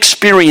you will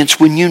experience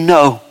when you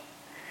know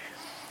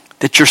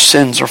that your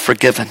sins are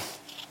forgiven.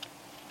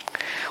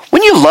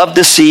 Wouldn't you love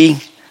to see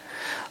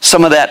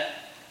some of that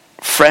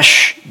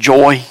fresh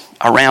joy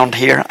around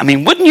here? I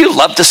mean, wouldn't you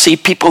love to see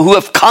people who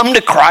have come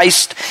to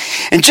Christ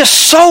and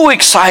just so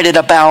excited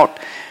about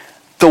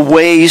the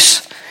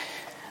ways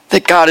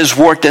that God has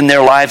worked in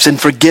their lives and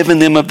forgiven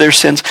them of their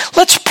sins?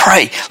 Let's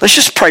pray. Let's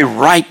just pray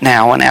right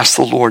now and ask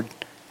the Lord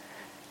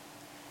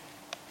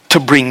to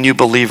bring new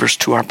believers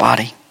to our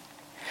body.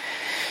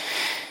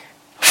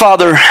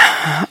 Father,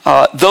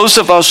 those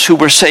of us who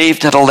were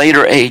saved at a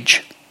later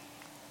age,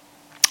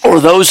 or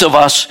those of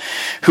us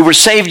who were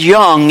saved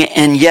young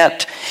and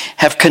yet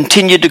have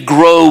continued to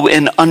grow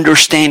in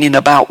understanding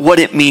about what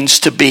it means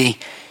to be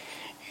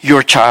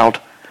your child,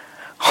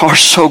 are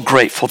so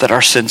grateful that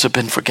our sins have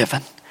been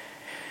forgiven.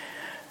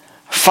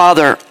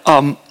 Father,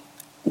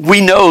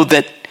 we know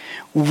that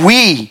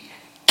we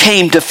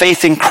came to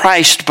faith in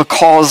Christ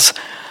because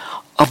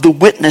of the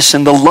witness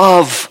and the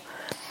love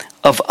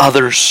of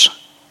others.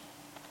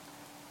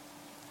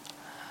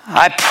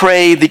 I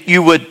pray that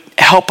you would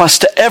help us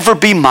to ever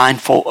be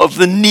mindful of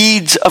the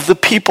needs of the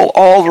people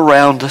all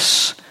around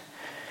us.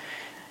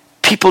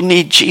 People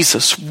need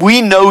Jesus.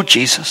 We know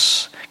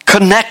Jesus.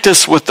 Connect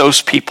us with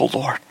those people,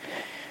 Lord.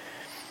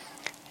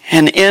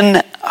 And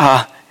in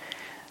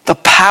the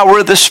power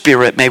of the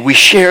Spirit, may we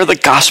share the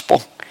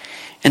gospel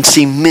and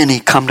see many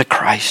come to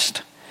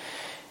Christ,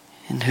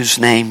 in whose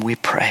name we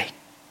pray.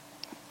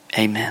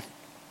 Amen.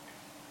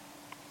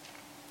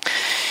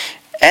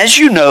 As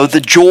you know, the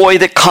joy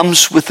that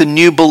comes with a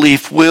new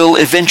belief will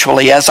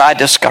eventually, as I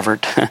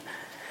discovered,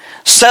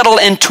 settle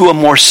into a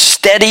more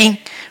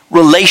steady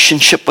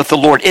relationship with the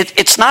Lord.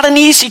 It's not an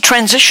easy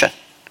transition,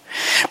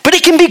 but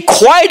it can be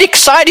quite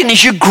exciting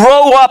as you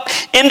grow up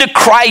into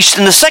Christ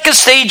and the second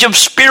stage of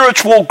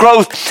spiritual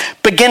growth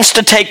begins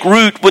to take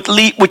root,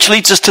 which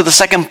leads us to the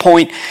second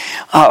point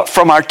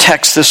from our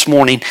text this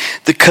morning.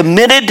 The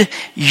committed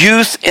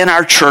youth in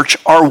our church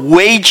are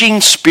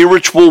waging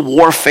spiritual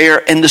warfare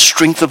in the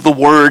strength of the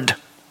Word.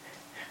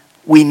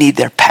 We need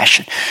their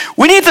passion.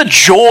 We need the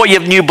joy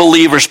of new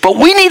believers, but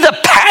we need the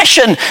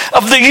passion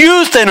of the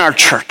youth in our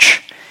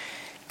church.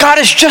 God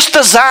has just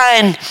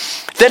designed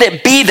that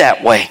it be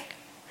that way.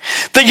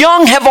 The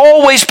young have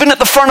always been at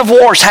the front of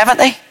wars, haven't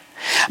they?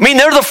 I mean,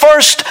 they're the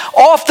first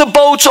off the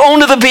boats,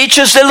 onto the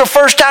beaches. They're the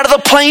first out of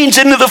the planes,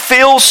 into the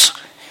fields.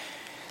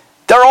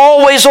 They're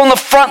always on the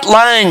front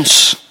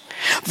lines.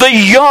 The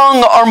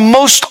young are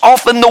most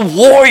often the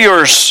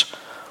warriors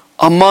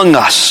among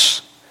us.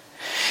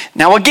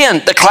 Now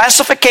again, the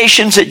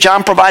classifications that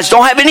John provides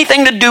don't have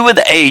anything to do with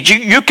age.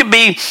 You could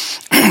be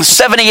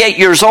 78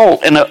 years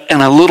old and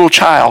a little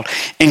child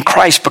in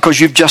Christ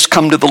because you've just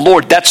come to the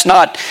Lord. That's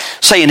not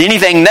saying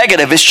anything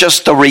negative. It's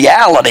just the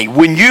reality.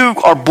 When you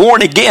are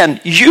born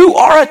again, you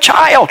are a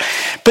child.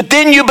 But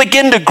then you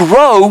begin to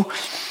grow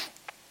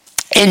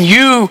and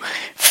you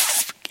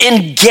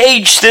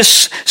engage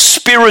this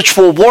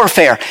spiritual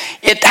warfare.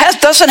 It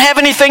doesn't have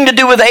anything to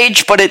do with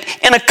age, but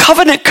in a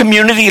covenant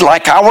community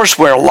like ours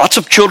where lots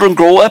of children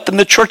grow up in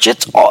the church,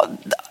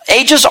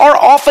 ages are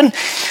often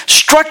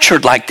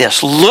structured like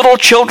this. Little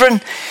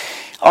children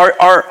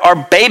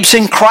are babes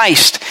in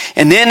Christ.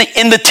 And then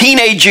in the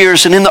teenage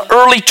years and in the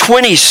early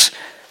 20s,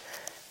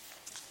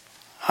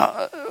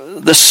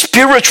 the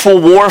spiritual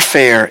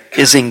warfare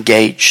is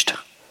engaged.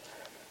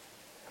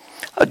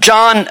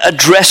 John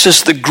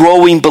addresses the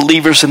growing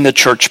believers in the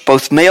church,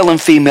 both male and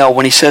female,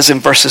 when he says in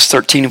verses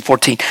 13 and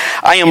 14,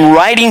 I am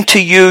writing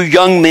to you,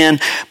 young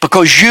men,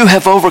 because you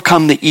have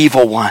overcome the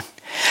evil one.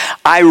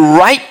 I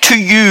write to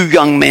you,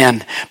 young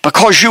men,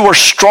 because you are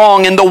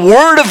strong, and the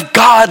word of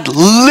God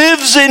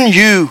lives in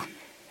you,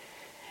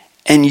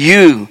 and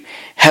you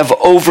have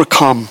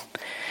overcome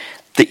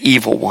the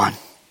evil one.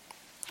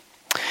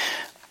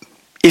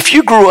 If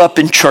you grew up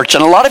in church,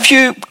 and a lot of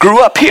you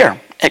grew up here,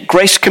 at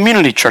Grace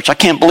Community Church. I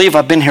can't believe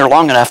I've been here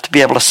long enough to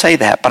be able to say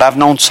that, but I've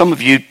known some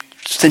of you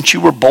since you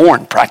were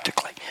born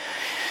practically.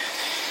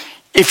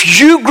 If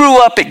you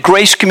grew up at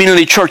Grace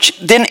Community Church,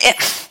 then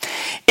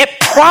it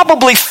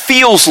probably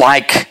feels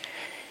like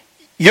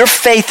your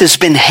faith has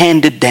been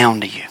handed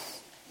down to you.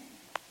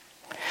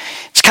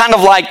 It's kind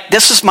of like,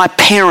 this is my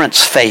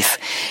parents' faith,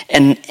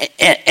 and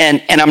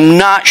I'm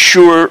not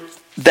sure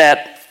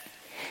that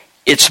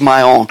it's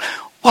my own.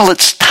 Well,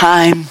 it's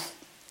time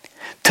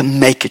to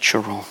make it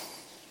your own.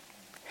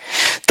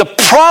 The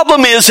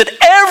problem is that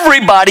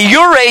everybody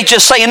your age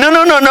is saying,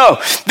 no.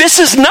 This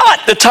is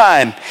not the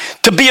time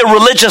to be a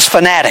religious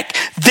fanatic.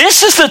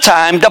 This is the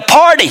time to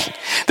party.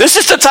 This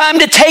is the time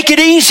to take it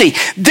easy.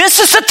 This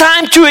is the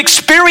time to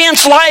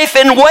experience life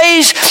in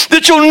ways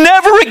that you'll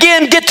never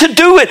again get to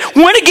do it.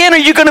 When again are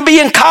you going to be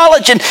in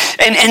college and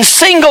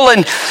single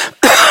and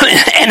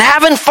and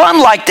having fun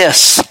like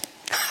this?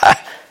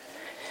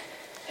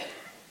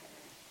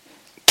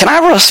 Can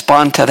I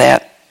respond to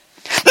that?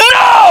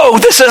 No,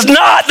 this is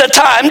not the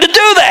time to do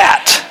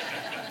that.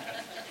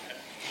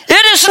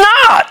 It is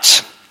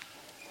not.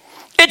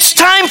 It's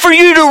time for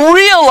you to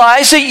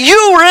realize that you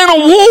are in a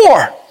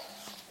war.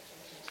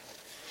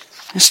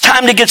 It's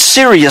time to get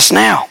serious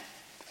now.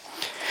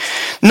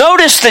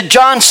 Notice that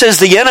John says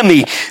the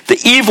enemy,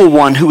 the evil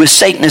one who is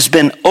Satan, has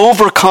been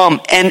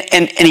overcome. And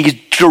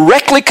he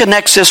directly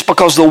connects this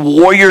because the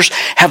warriors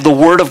have the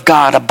word of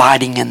God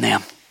abiding in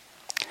them.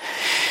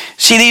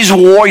 See, these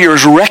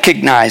warriors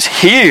recognize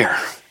here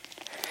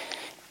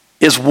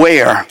is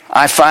where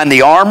I find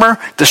the armor,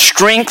 the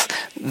strength,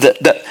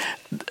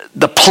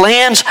 the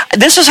plans.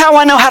 This is how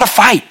I know how to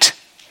fight.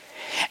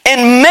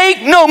 And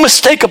make no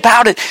mistake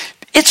about it,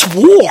 it's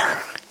war.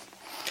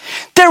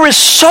 There is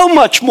so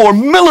much more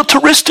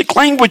militaristic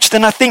language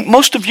than I think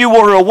most of you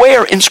are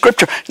aware in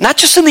Scripture. Not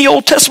just in the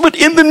Old Testament,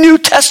 in the New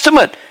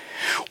Testament.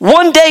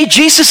 One day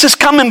Jesus is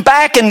coming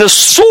back and the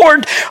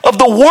sword of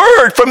the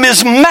word from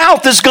his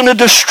mouth is going to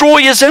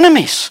destroy his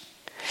enemies.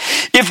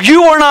 If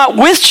you are not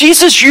with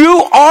Jesus,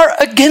 you are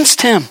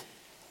against him.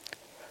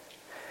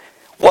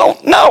 Well,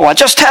 no, I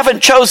just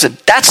haven't chosen.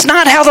 That's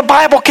not how the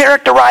Bible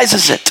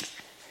characterizes it.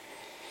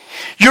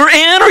 You're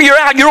in or you're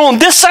out. You're on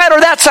this side or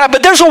that side,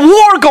 but there's a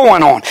war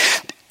going on.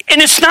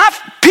 And it's not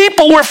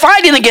people we're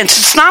fighting against.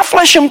 It's not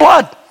flesh and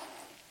blood.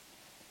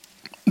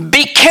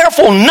 Be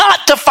careful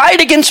not to fight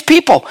against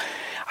people.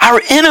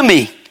 Our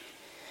enemy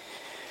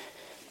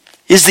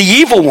is the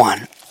evil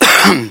one.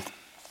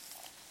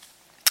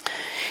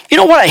 You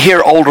know what I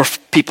hear older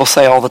people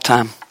say all the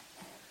time?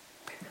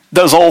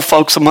 Those old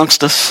folks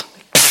amongst us.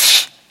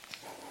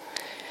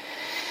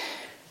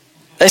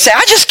 They say,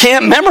 I just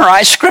can't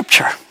memorize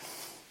Scripture.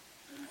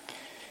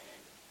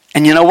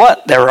 And you know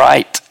what? They're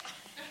right.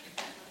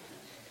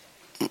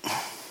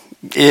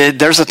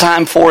 There's a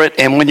time for it,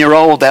 and when you're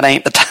old, that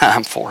ain't the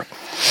time for it.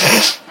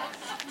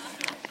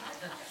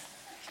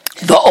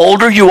 The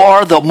older you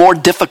are, the more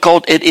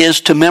difficult it is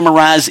to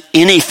memorize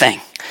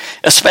anything,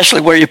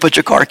 especially where you put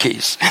your car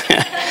keys.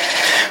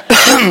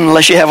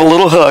 Unless you have a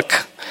little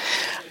hook.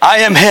 I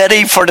am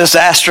heading for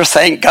disaster.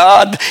 Thank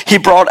God he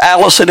brought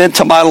Allison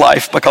into my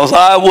life because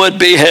I would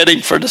be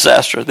heading for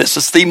disaster. This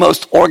is the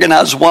most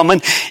organized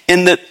woman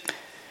in the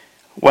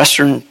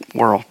Western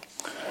world.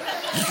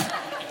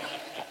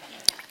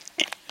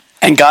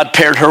 And God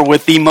paired her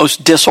with the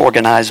most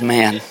disorganized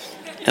man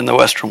in the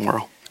Western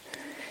world.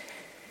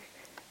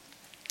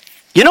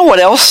 You know what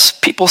else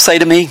people say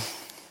to me?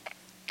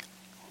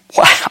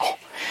 Wow,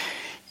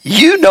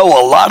 you know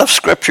a lot of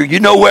Scripture. You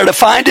know where to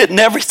find it and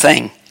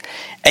everything.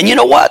 And you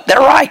know what? They're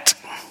right.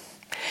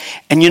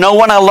 And you know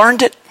when I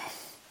learned it?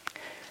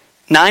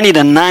 90 to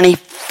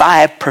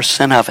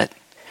 95% of it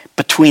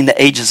between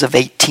the ages of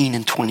 18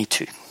 and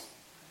 22.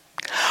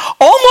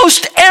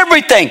 Almost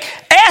everything.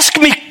 Ask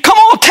me, come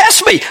on,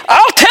 test me.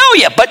 I'll tell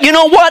you. But you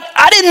know what?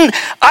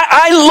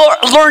 I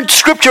learned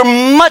Scripture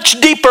much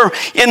deeper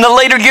in the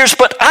later years,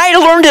 but I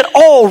learned it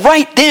all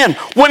right then.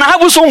 When I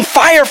was on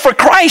fire for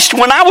Christ,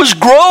 when I was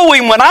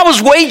growing, when I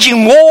was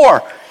waging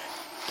war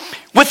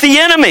with the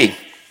enemy.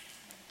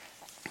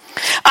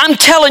 I'm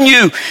telling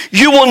you,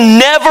 you will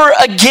never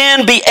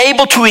again be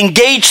able to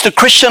engage the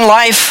Christian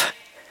life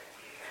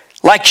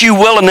like you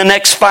will in the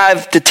next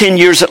 5 to 10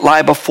 years that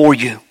lie before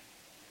you.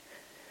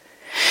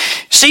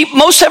 See,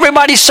 most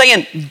everybody's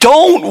saying,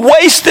 don't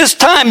waste this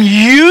time.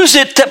 Use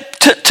it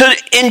to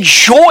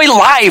enjoy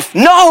life.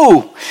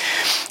 No,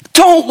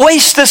 don't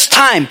waste this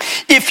time.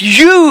 If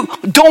you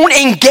don't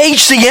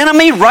engage the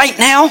enemy right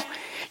now,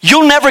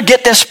 you'll never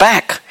get this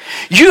back.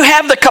 You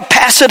have the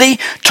capacity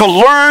to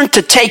learn,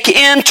 to take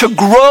in, to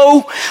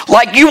grow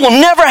like you will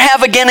never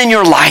have again in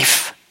your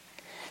life.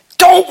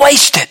 Don't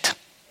waste it.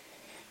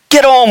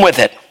 Get on with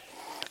it.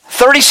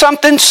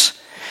 30-somethings,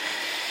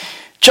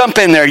 jump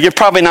in there. You're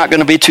probably not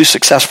going to be too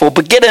successful,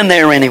 but get in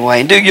there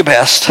anyway and do your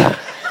best. I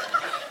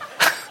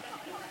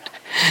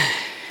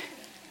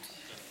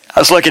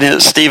was looking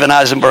at Steven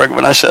Eisenberg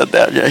when I said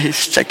that. Yeah, he's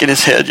shaking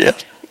his head, yeah.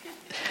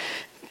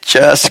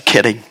 Just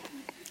kidding.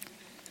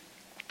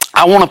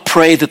 I want to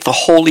pray that the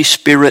Holy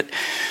Spirit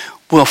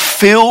will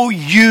fill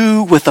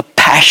you with a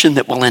passion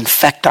that will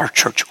infect our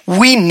church.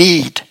 We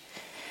need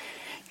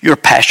your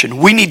passion.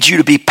 We need you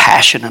to be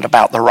passionate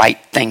about the right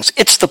things.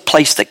 It's the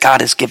place that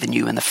God has given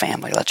you in the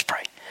family. Let's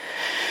pray.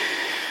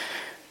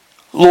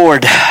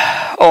 Lord,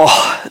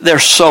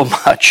 there's so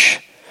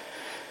much.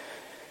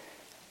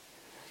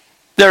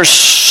 There's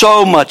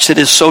so much that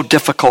is so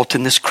difficult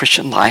in this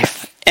Christian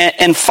life.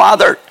 And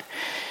Father,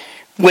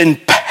 when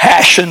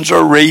passions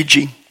are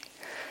raging,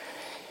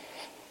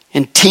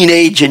 in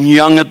teenage and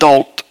young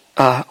adult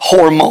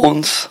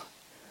hormones,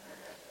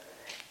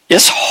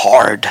 It's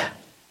hard.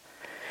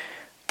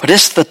 But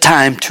it's the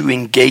time to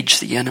engage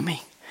the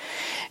enemy.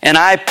 And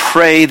I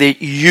pray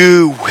that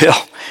you will.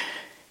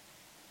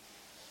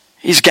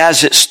 These guys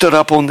that stood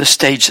up on the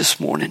stage this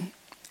morning,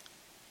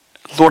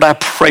 Lord, I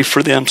pray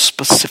for them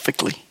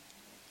specifically.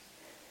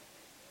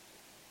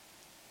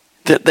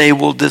 That they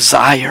will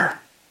desire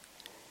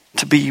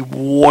to be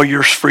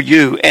warriors for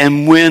you.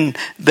 And when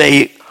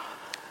they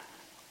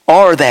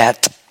are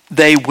that,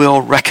 they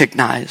will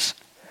recognize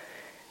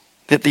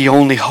that the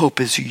only hope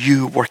is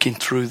you working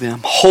through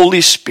them. Holy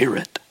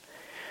Spirit,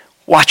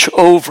 watch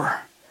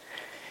over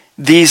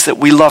these that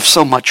we love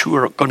so much who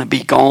are going to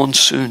be gone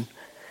soon.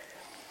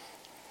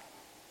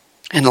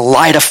 And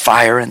light a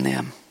fire in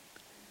them.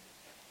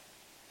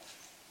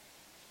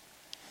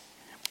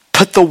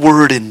 Put the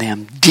word in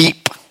them,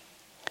 deep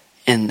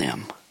in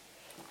them.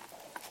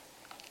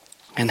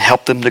 And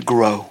help them to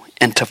grow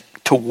and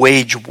to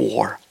wage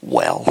war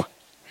well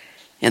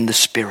in the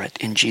Spirit.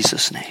 In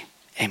Jesus' name,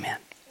 amen.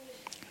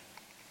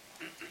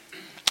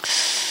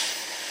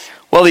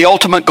 Well, the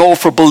ultimate goal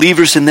for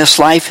believers in this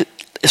life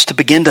is to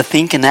begin to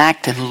think and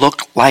act and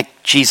look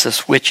like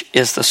Jesus, which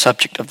is the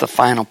subject of the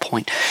final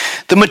point.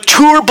 The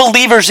mature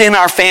believers in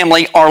our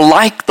family are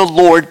like the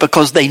Lord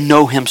because they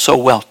know him so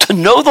well. To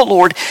know the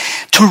Lord,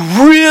 to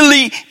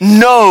really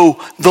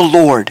know the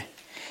Lord,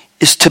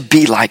 is to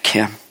be like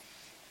him.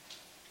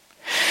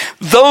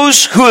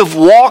 Those who have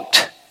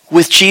walked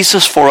with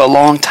Jesus for a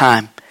long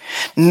time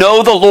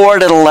know the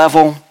Lord at a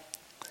level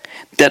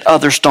that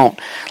others don't.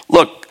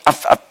 Look,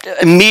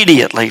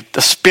 immediately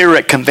the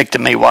Spirit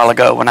convicted me a while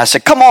ago when I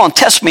said, come on,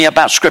 test me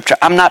about Scripture.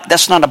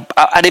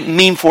 I didn't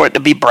mean for it to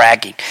be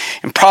bragging.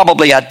 And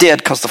probably I did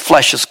because the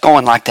flesh is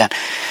going like that.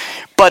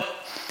 But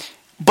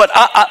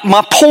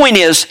my point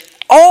is,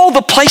 all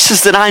the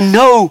places that I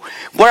know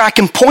where I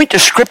can point to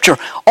Scripture,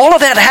 all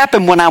of that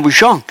happened when I was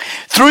young.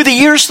 Through the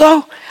years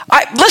though,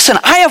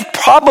 I have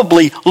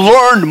probably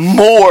learned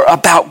more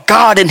about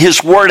God and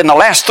his word in the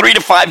last 3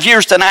 to 5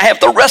 years than I have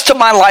the rest of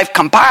my life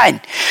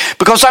combined.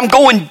 Because I'm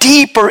going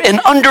deeper in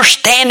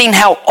understanding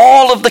how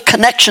all of the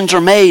connections are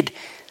made.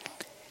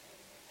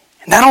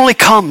 And that only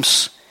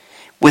comes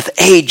with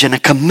age and a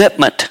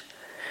commitment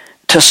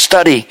to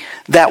study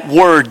that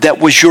word that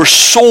was your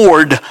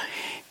sword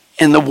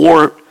in the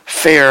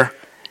warfare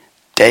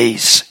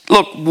days.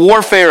 Look,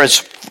 warfare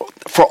is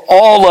for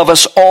all of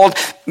us. All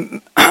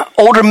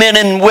older men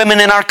and women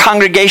in our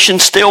congregation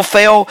still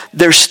fail.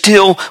 There's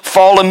still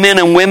fallen men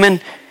and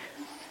women.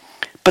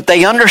 But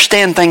they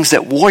understand things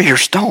that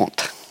warriors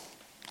don't.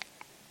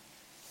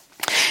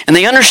 And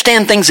they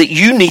understand things that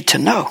you need to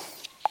know.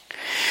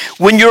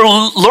 When you're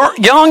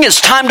young,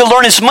 it's time to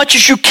learn as much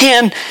as you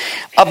can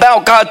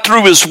about God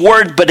through his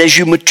word. But as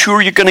you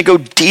mature, you're going to go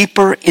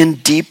deeper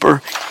and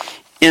deeper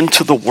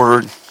into the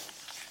word.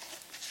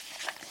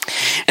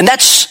 And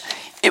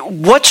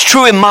what's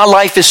true in my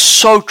life is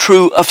so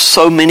true of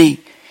so many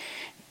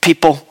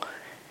people.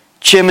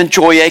 Jim and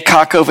Joy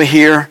Aycock over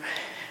here.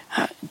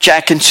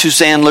 Jack and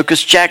Suzanne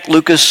Lucas. Jack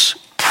Lucas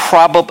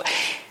probably...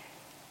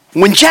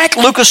 When Jack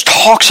Lucas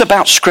talks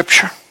about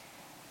Scripture,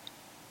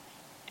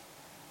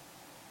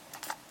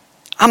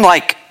 I'm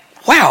like,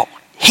 wow,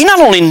 he not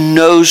only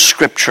knows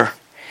Scripture,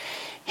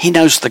 he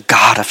knows the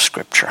God of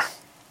Scripture.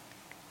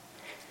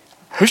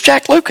 Who's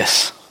Jack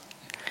Lucas?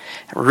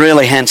 A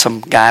really handsome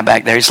guy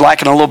back there. He's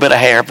lacking a little bit of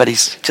hair, but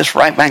he's just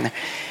right back there.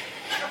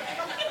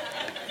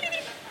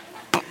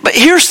 But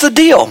here's the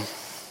deal.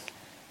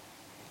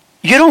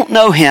 You don't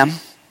know him,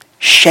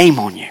 shame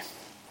on you.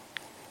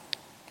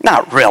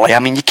 Not really. I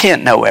mean, you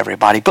can't know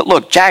everybody. But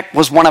look, Jack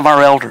was one of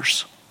our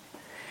elders.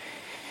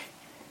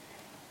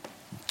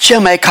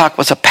 Jim Aycock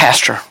was a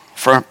pastor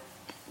for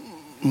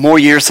more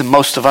years than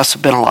most of us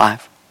have been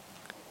alive.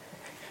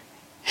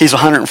 He's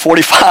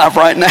 145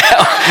 right now.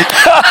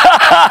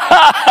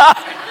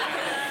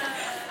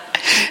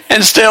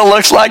 And still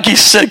looks like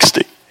he's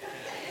 60.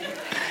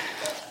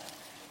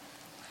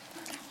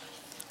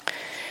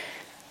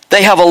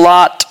 They have a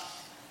lot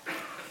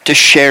to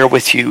share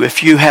with you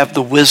if you have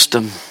the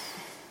wisdom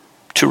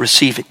to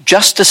receive it.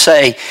 Just to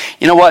say,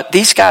 you know what,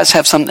 these guys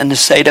have something to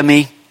say to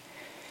me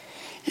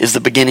is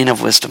the beginning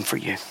of wisdom for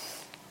you.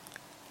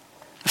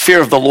 The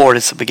fear of the Lord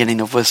is the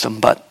beginning of wisdom,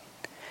 but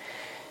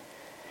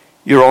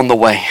you're on the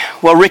way.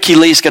 Well, Ricky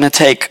Lee's going to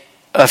take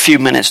a few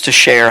minutes to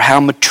share how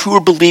mature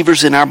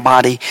believers in our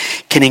body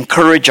can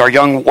encourage our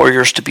young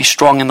warriors to be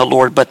strong in the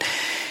Lord. But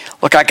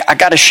look, I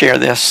got to share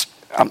this.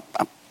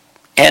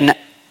 And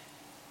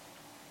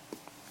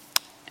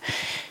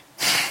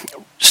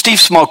Steve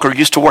Smoker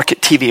used to work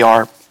at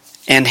TVR,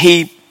 and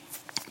he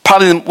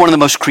probably one of the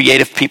most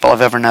creative people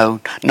I've ever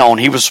known.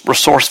 He was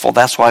resourceful.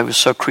 That's why he was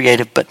so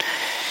creative. But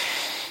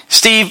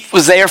Steve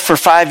was there for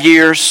 5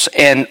 years,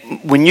 and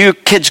when you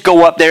kids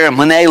go up there and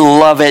when they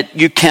love it,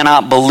 you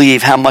cannot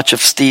believe how much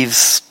of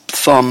Steve's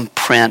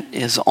thumbprint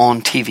is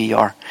on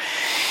TVR.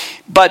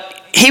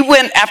 But he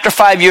went after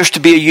 5 years to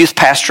be a youth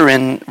pastor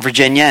in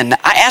Virginia, and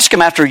I asked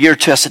him after a year or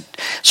two, I said,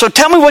 so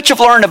tell me what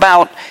you've learned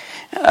about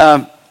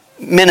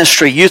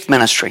ministry, youth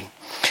ministry.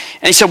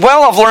 And he said,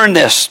 well, I've learned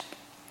this.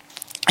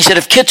 He said,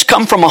 if kids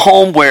come from a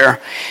home where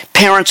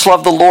parents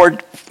love the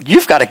Lord,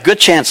 you've got a good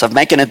chance of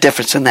making a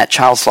difference in that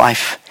child's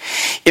life.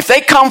 If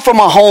they come from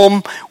a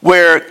home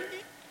where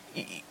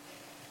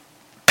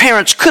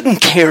parents couldn't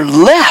care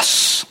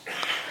less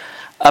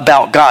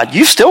about God,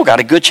 you've still got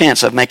a good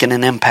chance of making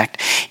an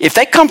impact. If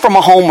they come from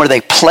a home where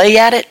they play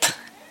at it,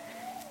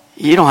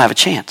 you don't have a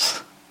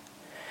chance.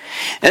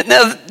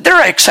 Now, there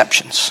are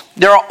exceptions.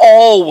 There are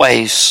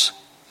always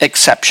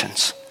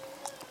exceptions.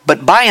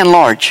 But by and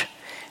large,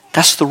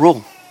 that's the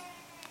rule.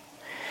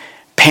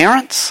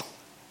 Parents,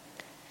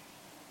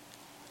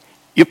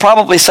 you're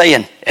probably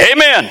saying,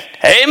 amen,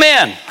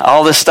 amen.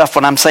 All this stuff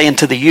when I'm saying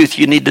to the youth,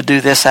 you need to do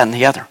this, that, and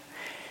the other.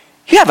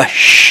 You have a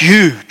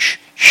huge,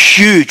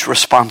 huge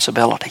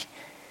responsibility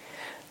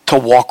to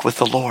walk with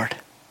the Lord.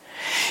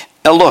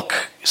 Now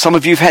look, some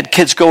of you have had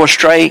kids go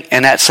astray,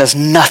 and that says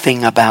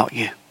nothing about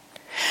you.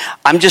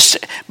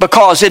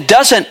 Because it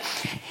doesn't,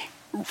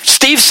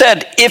 Steve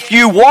said, if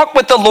you walk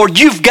with the Lord,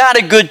 you've got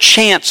a good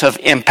chance of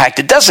impact.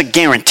 It doesn't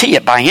guarantee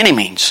it by any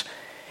means.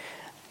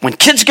 When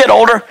kids get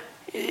older,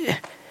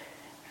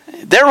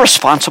 they're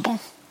responsible.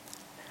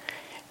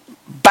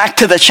 Back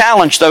to the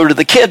challenge, though, to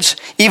the kids,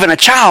 even a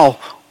child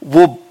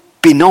will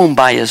be known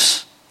by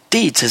his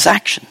deeds, his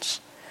actions.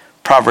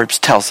 Proverbs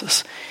tells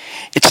us.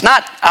 It's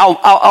not,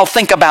 I'll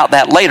think about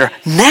that later.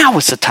 Now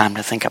is the time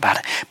to think about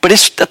it. But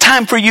it's the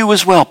time for you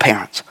as well,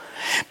 parents.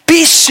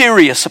 Be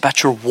serious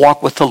about your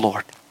walk with the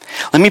Lord.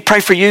 Let me pray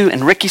for you,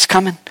 and Ricky's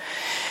coming.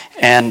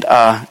 And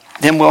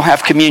then we'll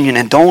have communion.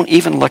 And don't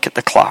even look at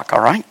the clock,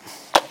 all right?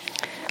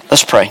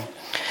 Let's pray.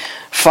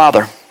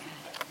 Father,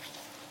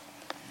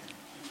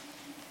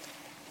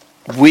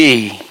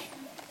 we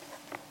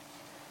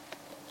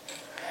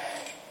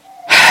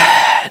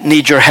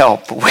need your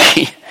help.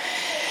 We,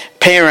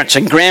 parents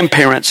and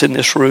grandparents in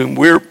this room,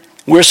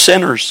 we're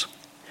sinners.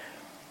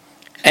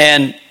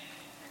 And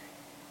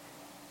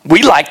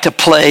we like to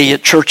play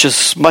at church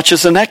as much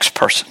as the next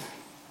person.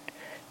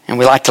 And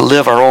we like to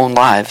live our own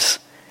lives.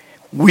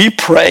 We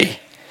pray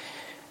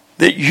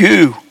that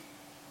you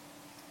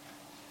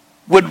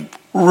would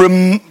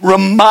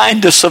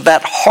remind us of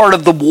that heart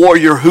of the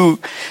warrior who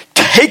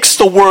takes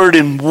the word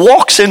and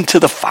walks into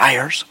the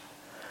fires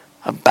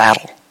of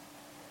battle.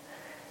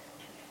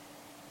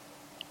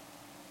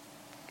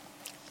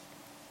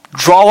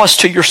 Draw us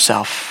to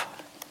yourself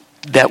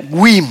that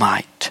we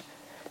might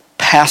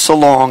pass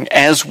along,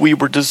 as we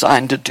were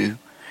designed to do,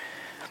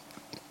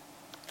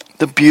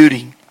 the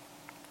beauty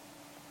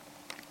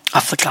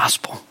of the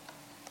gospel.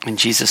 In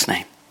Jesus'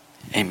 name,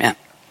 amen.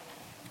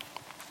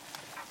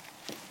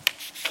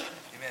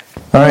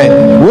 All right.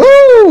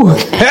 Woo!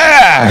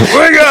 Yeah!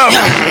 Wake up!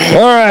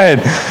 All right.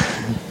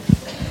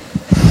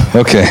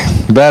 Okay,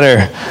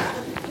 better.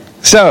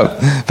 So,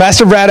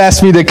 Pastor Brad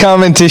asked me to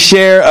come and to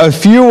share a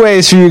few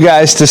ways for you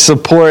guys to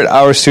support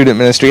our student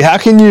ministry. How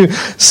can you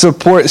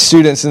support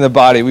students in the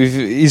body?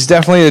 He's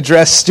definitely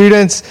addressed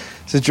students,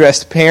 he's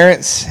addressed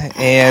parents,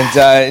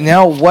 and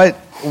now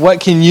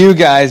what can you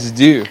guys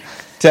do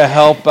to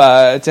help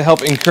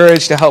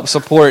encourage, to help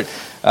support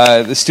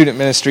the student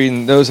ministry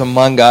and those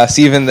among us,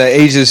 even the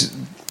ages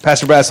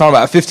Pastor Brad's talking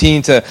about,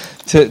 15 to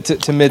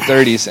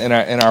mid-30s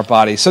in our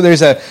body. So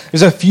there's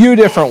a few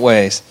different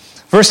ways.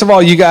 First of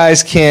all, you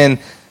guys can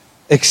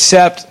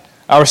accept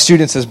our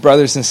students as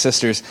brothers and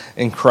sisters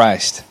in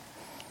Christ.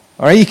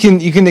 All right,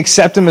 you can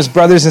accept them as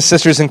brothers and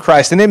sisters in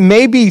Christ. And it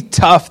may be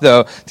tough,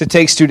 though, to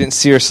take students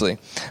seriously.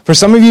 For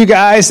some of you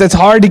guys, that's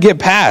hard to get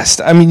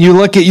past. I mean, you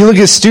look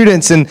at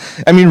students, and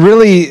I mean,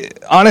 really,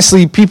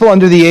 honestly, people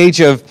under the age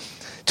of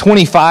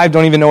 25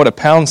 don't even know what a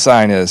pound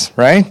sign is,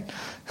 right?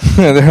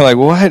 They're like,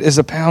 what is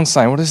a pound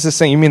sign? What is this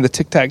thing? You mean the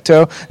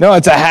tic-tac-toe? No,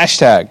 it's a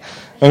hashtag.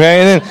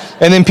 Okay,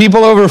 and then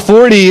people over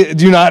 40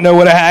 do not know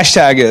what a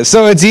hashtag is.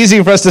 So it's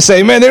easy for us to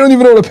say, man, they don't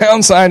even know what a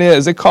pound sign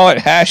is. They call it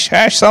hash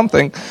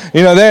something.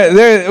 You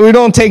know, we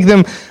don't take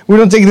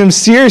them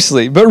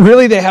seriously, but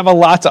really they have a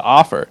lot to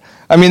offer.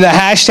 I mean, the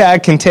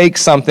hashtag can take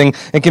something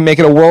and can make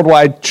it a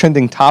worldwide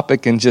trending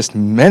topic in just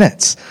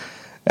minutes.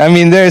 I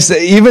mean,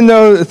 even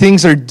though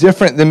things are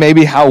different than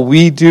maybe how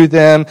we do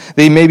them,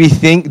 they maybe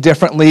think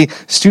differently,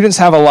 students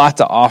have a lot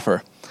to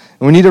offer.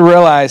 And we need to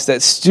realize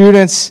that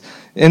students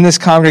in this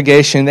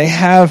congregation, they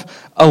have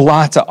a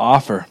lot to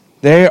offer.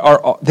 They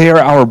are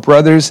our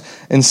brothers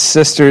and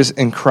sisters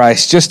in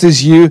Christ. Just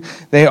as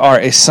they are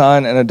a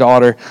son and a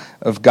daughter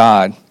of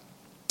God.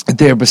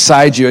 They are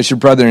beside you as your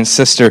brother and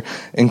sister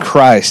in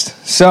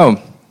Christ.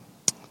 So,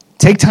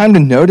 take time to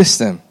notice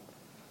them.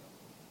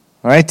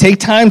 All right, take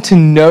time to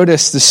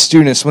notice the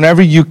students.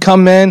 Whenever you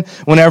come in,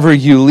 whenever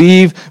you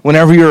leave,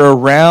 whenever you're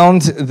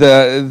around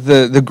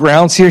the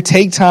grounds here,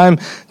 take time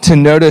to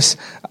notice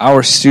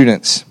our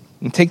students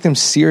and take them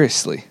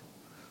seriously.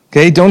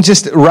 Okay, don't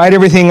just write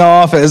everything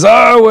off as,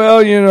 oh,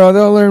 well, you know,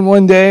 they'll learn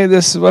one day,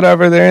 this,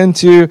 whatever they're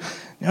into.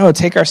 No,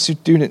 take our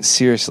students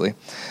seriously.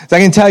 So I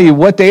can tell you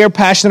what they are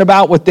passionate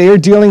about, what they are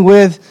dealing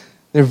with,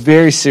 they're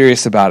very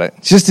serious about it.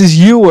 Just as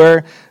you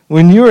were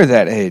when you were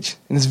that age.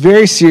 And it's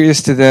very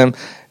serious to them,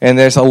 and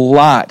there's a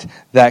lot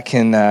that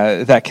can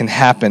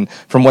happen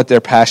from what they're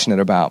passionate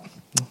about.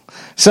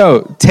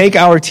 So take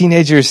our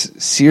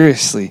teenagers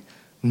seriously.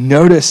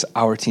 Notice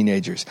our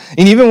teenagers.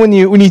 And even when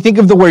you think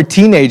of the word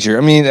teenager,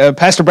 I mean,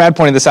 Pastor Brad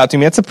pointed this out to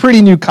me, that's a pretty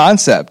new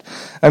concept.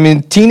 I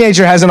mean,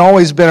 teenager hasn't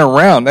always been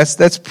around.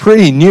 That's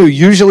pretty new.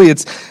 Usually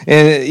it's,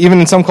 even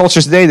in some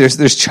cultures today,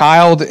 there's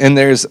child and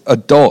there's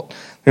adult.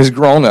 There's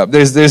grown up.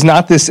 There's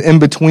not this in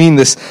between,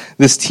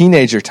 this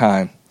teenager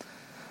time.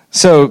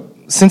 So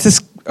since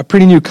it's a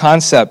pretty new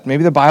concept,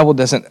 maybe the Bible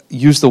doesn't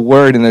use the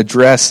word and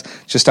address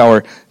just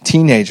our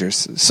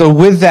teenagers. So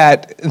with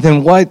that,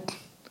 then what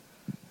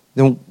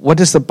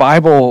does the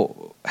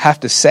Bible have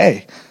to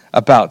say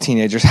about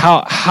teenagers?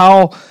 What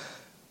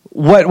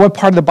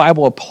part of the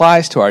Bible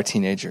applies to our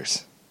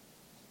teenagers?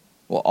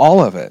 Well,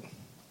 all of it.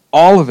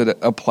 All of it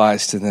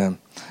applies to them.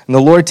 And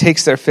the Lord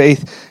takes their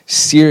faith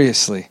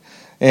seriously.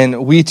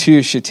 And we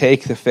too should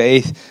take the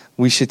faith.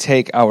 We should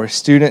take our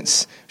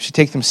students, we should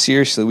take them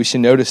seriously. We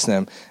should notice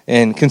them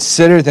and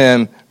consider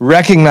them,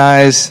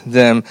 recognize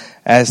them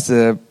as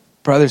the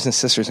brothers and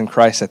sisters in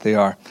Christ that they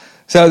are.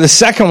 So the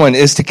second one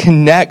is to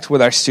connect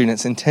with our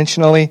students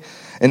intentionally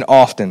and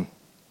often.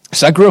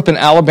 So I grew up in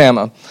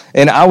Alabama,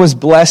 and I was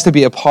blessed to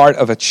be a part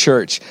of a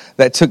church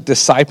that took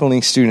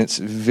discipling students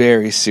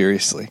very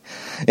seriously.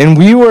 And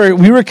we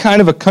were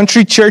kind of a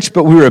country church,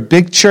 but we were a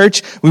big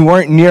church. We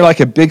weren't near like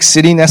a big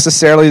city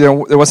necessarily. There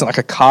wasn't like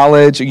a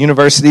college, a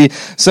university.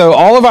 So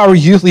all of our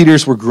youth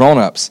leaders were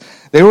grown-ups.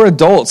 They were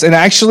adults. And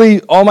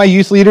actually, all my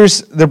youth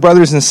leaders, their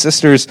brothers and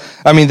sisters,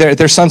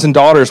 their sons and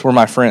daughters were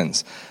my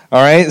friends.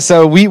 All right,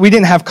 so we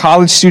didn't have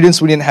college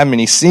students. We didn't have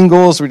many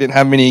singles. We didn't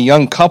have many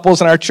young couples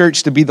in our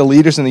church to be the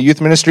leaders in the youth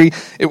ministry.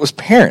 It was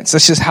parents.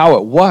 That's just how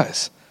it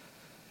was.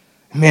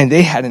 Man,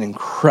 they had an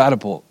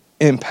incredible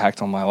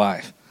impact on my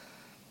life.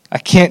 I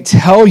can't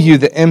tell you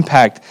the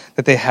impact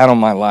that they had on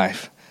my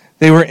life.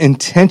 They were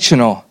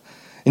intentional.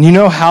 And you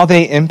know how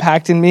they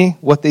impacted me,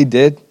 what they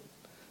did?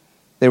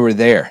 They were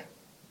there.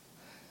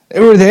 They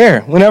were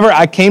there. Whenever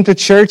I came to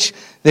church,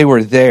 they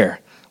were there.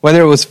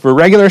 Whether it was for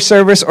regular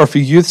service or for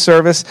youth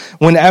service,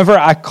 whenever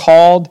I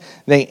called,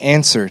 they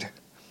answered.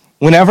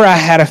 Whenever I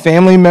had a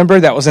family member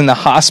that was in the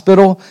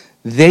hospital,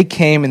 they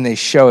came and they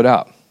showed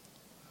up.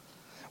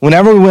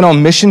 Whenever we went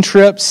on mission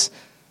trips,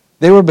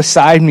 they were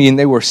beside me and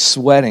they were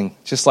sweating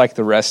just like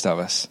the rest of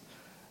us.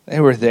 They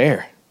were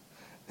there.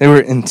 They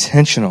were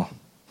intentional.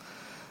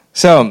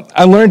 So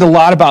I learned a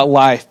lot about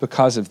life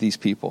because of these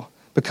people.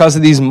 Because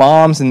of these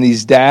moms and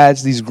these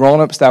dads, these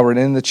grown-ups that were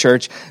in the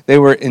church, they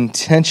were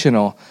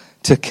intentional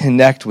to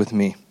connect with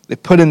me. They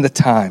put in the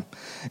time.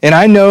 And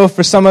I know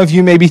for some of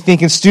you may be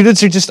thinking,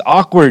 students are just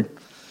awkward.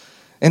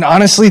 And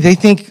honestly, they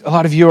think a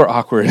lot of you are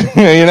awkward.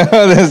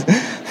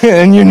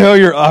 And you know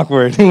you're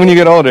awkward when you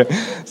get older.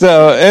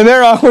 And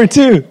they're awkward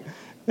too.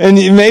 And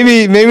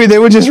maybe they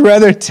would just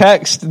rather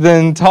text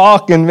than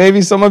talk. And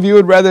maybe some of you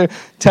would rather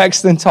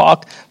text than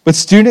talk. But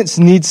students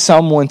need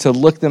someone to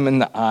look them in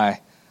the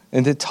eye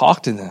and to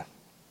talk to them.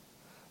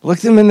 Look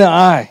them in the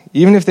eye,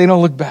 even if they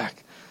don't look back.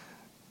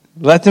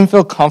 Let them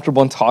feel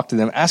comfortable and talk to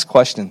them. Ask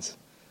questions.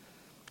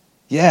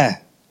 Yeah,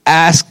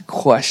 ask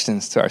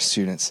questions to our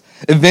students.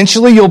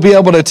 Eventually, you'll be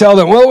able to tell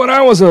them, well, when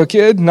I was a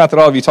kid, not that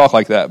all of you talk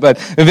like that, but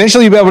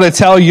eventually you'll be able to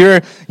tell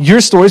your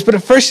stories. But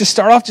at first, just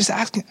start off just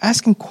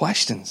asking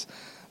questions,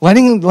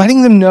 letting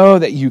them know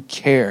that you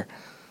care.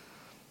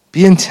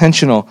 Be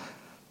intentional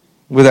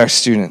with our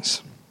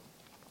students.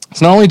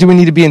 So not only do we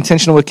need to be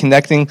intentional with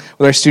connecting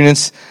with our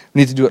students,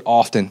 we need to do it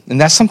often. And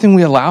that's something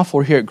we allow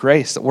for here at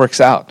Grace that works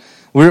out.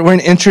 We're an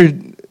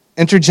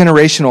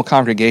intergenerational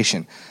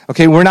congregation.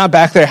 Okay, we're not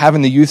back there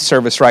having the youth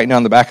service right now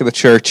in the back of the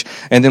church,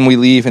 and then we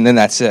leave, and then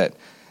that's it.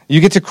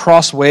 You get to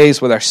cross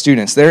ways with our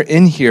students. They're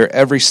in here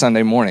every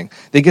Sunday morning.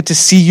 They get to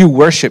see you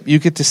worship. You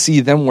get to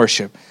see them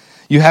worship.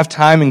 You have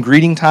time and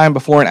greeting time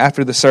before and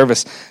after the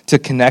service to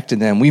connect to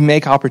them. We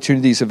make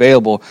opportunities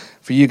available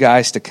for you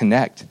guys to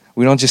connect.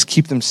 We don't just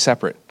keep them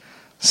separate.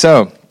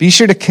 So be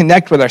sure to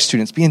connect with our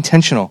students. Be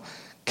intentional.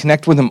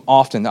 Connect with them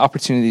often. The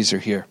opportunities are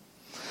here.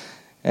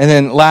 And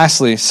then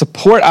lastly,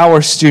 support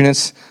our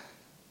students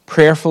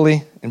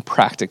prayerfully and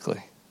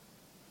practically.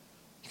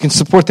 You can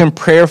support them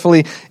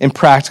prayerfully and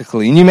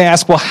practically. And you may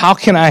ask, well, how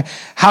can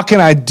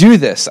I do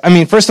this? I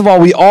mean, first of all,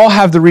 we all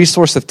have the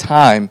resource of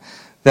time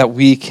that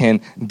we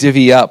can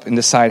divvy up and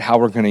decide how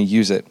we're going to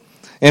use it.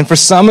 And for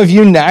some of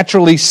you,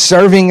 naturally,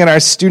 serving in our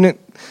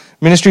student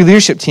ministry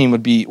leadership team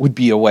would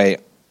be a way.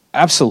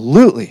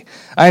 Absolutely.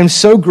 I am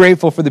so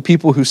grateful for the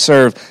people who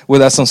serve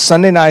with us on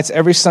Sunday nights.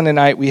 Every Sunday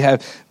night we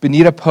have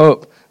Benita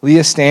Pope,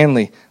 Leah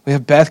Stanley, we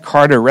have Beth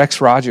Carter,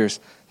 Rex Rogers,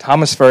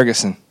 Thomas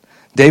Ferguson.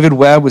 David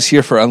Webb was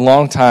here for a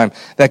long time.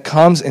 That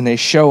comes and they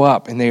show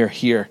up and they are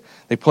here.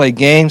 They play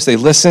games, they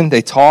listen,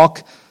 they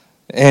talk,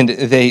 and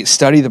they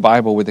study the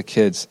Bible with the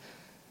kids.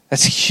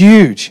 That's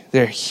huge.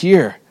 They're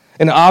here.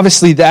 And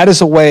obviously that is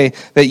a way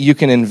that you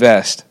can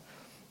invest.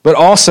 But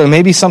also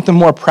maybe something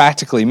more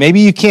practically.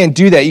 Maybe you can't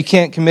do that. You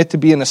can't commit to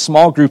being a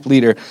small group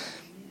leader.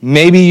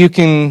 Maybe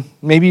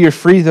you're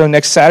free though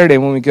next Saturday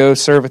when we go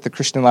serve at the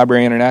Christian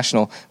Library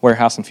International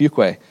warehouse in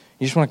Fuquay.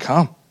 You just want to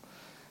come.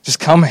 Just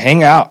come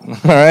hang out, all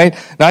right?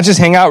 Not just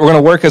hang out, we're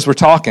going to work as we're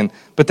talking,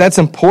 but that's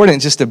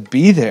important just to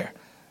be there.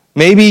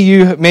 Maybe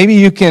you're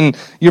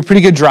a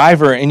pretty good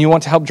driver and you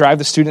want to help drive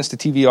the students to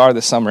TVR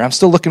this summer. I'm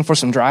still looking for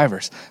some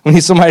drivers. We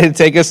need somebody to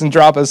take us and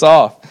drop us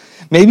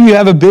off. Maybe you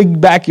have a big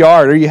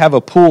backyard or you have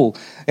a pool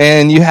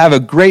and you have a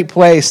great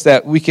place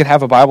that we could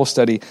have a Bible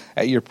study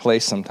at your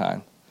place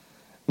sometime.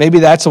 Maybe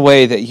that's a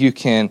way that you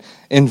can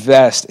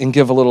invest and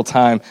give a little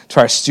time to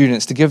our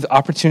students, to give the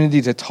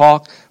opportunity to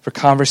talk, for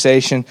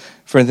conversation,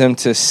 for them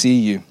to see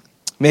you.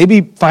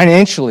 Maybe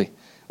financially.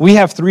 We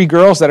have 3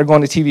 girls that are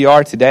going to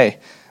TVR today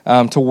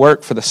to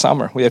work for the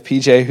summer. We have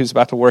PJ who's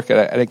about to work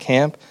at a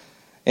camp.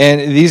 And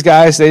these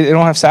guys, they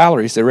don't have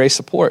salaries. They raise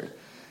support.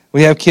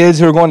 We have kids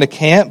who are going to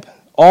camp.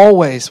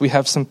 Always we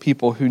have some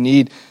people who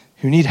need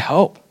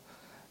help.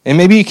 And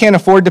maybe you can't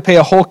afford to pay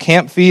a whole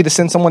camp fee to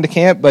send someone to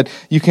camp, but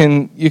you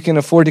can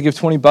afford to give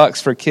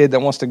 $20 for a kid that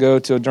wants to go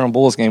to a Durham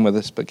Bulls game with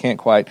us but can't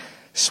quite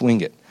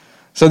swing it.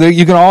 So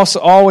you can also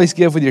always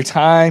give with your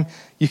time.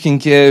 You can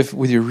give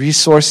with your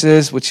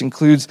resources, which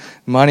includes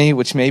money,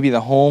 which may be the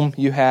home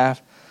you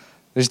have.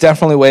 There's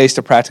definitely ways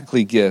to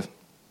practically give.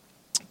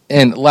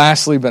 And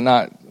lastly, but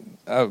not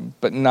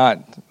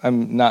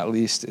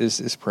least,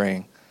 is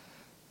praying.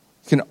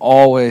 You can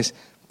always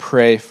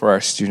pray for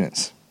our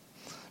students.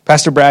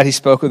 Pastor Brad, he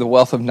spoke of the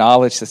wealth of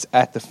knowledge that's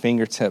at the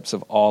fingertips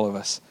of all of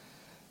us.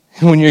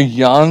 And when you're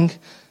young,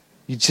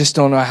 you just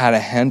don't know how to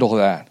handle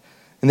that.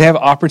 And they have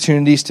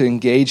opportunities to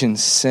engage in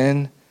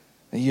sin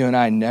that you and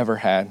I never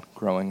had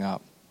growing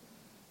up.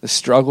 The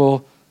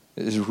struggle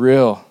is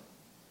real.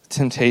 The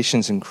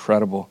temptation's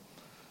incredible.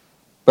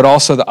 But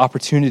also the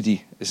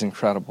opportunity is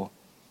incredible.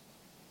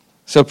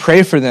 So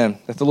pray for them,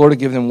 that the Lord will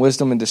give them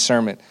wisdom and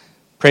discernment.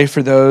 Pray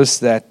for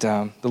those that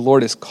the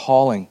Lord is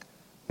calling,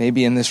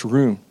 maybe in this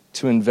room,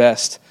 to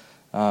invest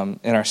in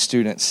our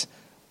students.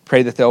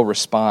 Pray that they'll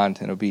respond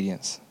in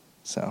obedience.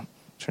 So,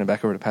 turn it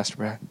back over to Pastor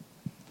Brad.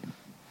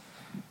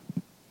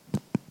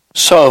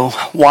 So,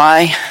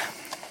 why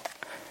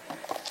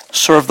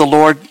serve the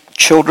Lord,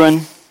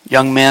 children,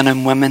 young men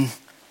and women,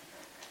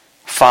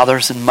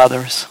 fathers and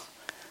mothers?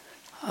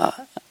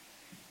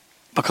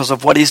 Because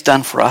of what He's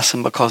done for us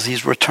and because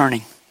He's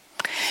returning.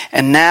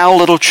 And now,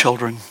 little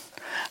children,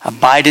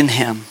 abide in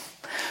Him,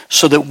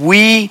 so that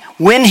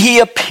when He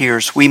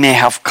appears, we may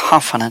have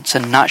confidence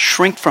and not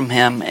shrink from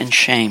Him in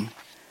shame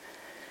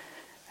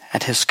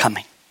at His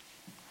coming.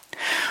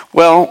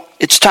 Well,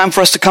 it's time for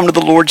us to come to the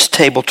Lord's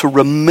table to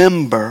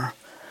remember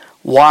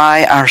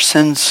why our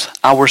sins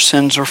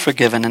are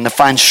forgiven and to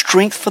find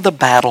strength for the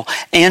battle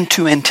and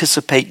to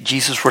anticipate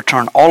Jesus'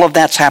 return. All of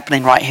that's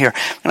happening right here.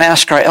 I'm going to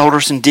ask our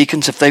elders and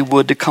deacons if they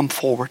would to come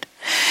forward.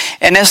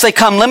 And as they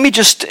come, let me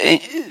just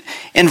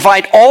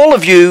invite all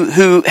of you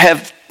who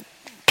have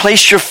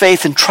place your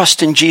faith and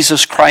trust in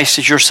Jesus Christ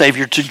as your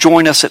Savior to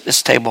join us at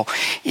this table,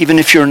 even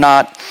if you're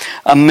not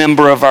a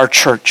member of our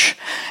church.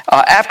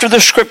 After the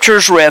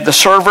scriptures read, the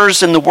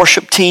servers and the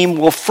worship team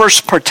will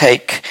first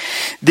partake.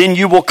 Then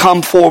you will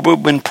come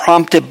forward when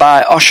prompted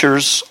by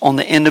ushers on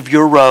the end of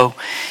your row.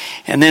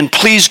 And then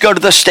please go to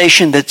the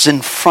station that's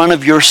in front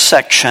of your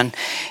section.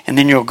 And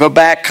then you'll go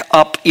back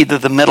up either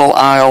the middle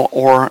aisle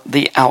or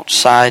the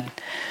outside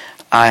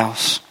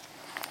aisles.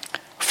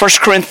 1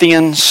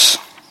 Corinthians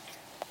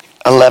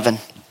 11.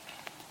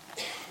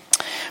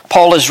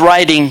 Paul is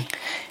writing,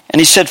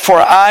 and he said, "For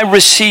I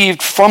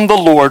received from the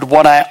Lord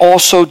what I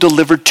also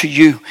delivered to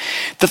you,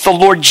 that the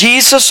Lord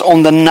Jesus,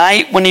 on the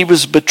night when He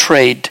was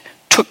betrayed,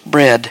 took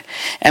bread,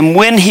 and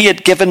when He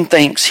had given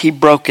thanks, He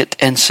broke it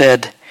and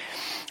said,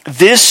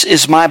 'This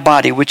is my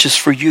body, which is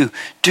for you.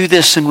 Do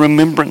this in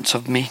remembrance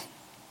of me.'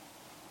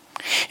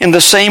 In the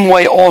same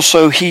way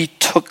also He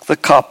took the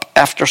cup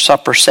after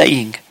supper,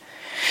 saying,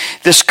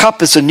 'This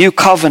cup is a new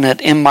covenant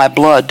in my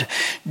blood.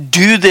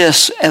 Do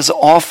this as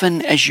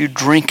often as you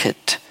drink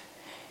it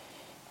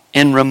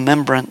in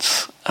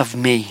remembrance of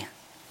me.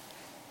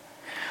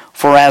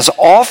 For as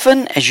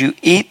often as you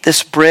eat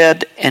this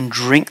bread and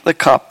drink the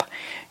cup,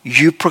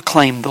 you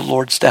proclaim the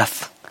Lord's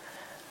death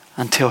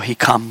until He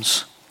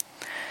comes.'"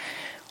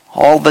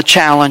 All the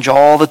challenge,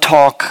 all the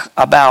talk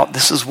about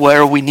this is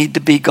where we need to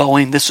be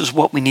going, this is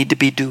what we need to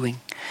be doing.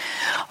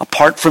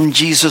 Apart from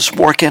Jesus'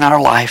 work in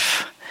our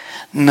life,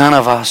 none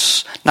of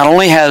us not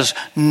only has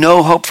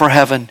no hope for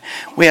heaven,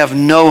 we have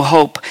no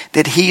hope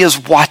that He is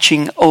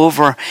watching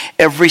over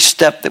every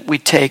step that we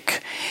take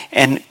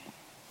and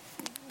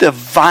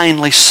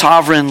divinely,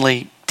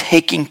 sovereignly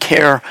taking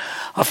care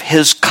of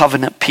His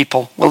covenant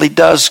people. Well, He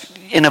does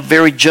in a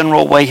very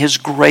general way. His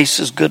grace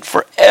is good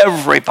for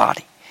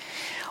everybody.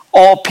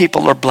 All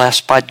people are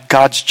blessed by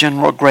God's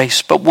general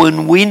grace. But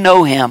when we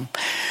know Him,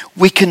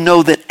 we can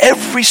know that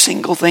every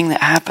single thing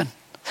that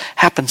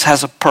happens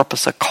has a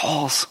purpose, a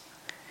cause.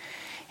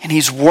 And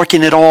He's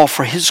working it all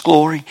for His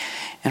glory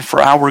and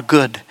for our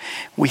good.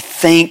 We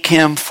thank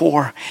Him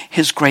for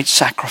His great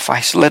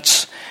sacrifice.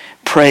 Let's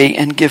pray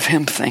and give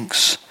Him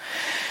thanks.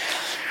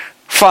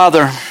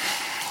 Father,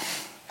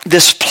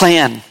 this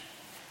plan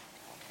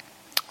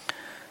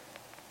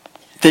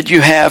that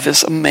You have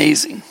is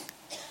amazing.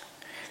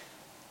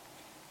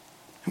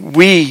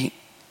 We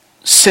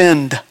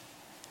sinned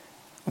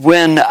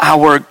when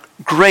our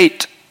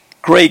great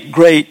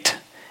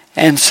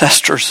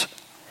ancestors,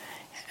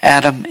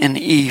 Adam and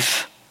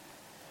Eve,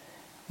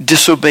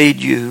 disobeyed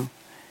you.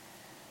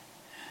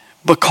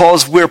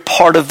 Because we're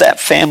part of that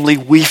family,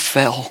 we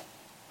fell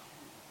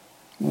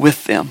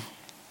with them.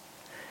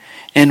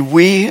 And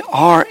we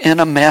are in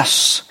a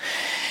mess.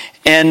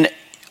 And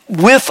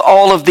with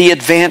all of the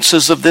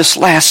advances of this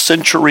last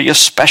century,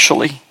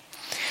 especially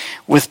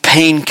with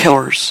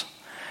painkillers,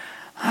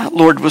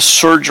 Lord, with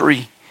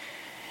surgery,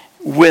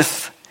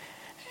 with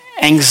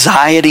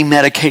anxiety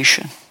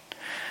medication,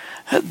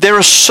 there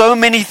are so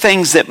many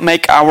things that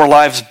make our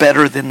lives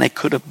better than they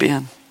could have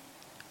been.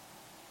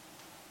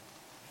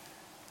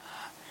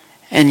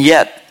 And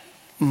yet,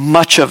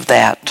 much of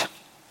that,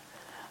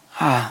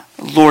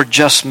 Lord,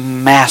 just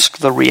masks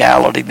the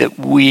reality that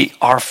we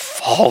are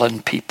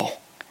fallen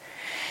people.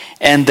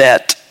 And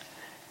that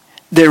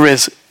there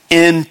is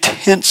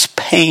intense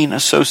pain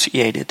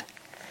associated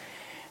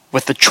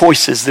with the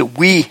choices that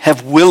we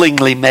have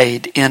willingly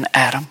made in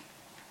Adam.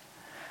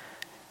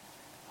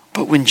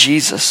 But when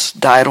Jesus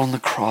died on the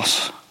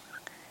cross,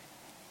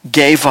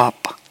 gave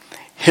up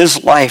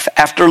his life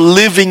after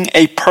living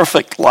a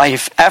perfect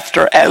life,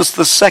 after, as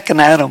the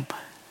second Adam,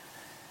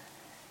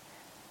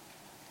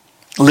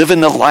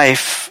 living the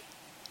life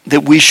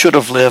that we should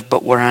have lived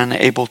but were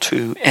unable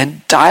to,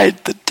 and died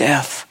the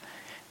death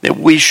that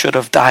we should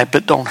have died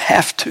but don't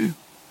have to,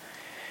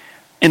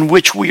 in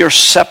which we are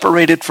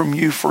separated from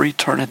you for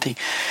eternity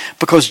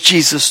because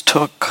Jesus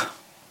took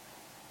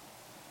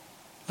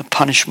the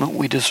punishment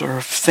we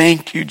deserve.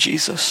 Thank you,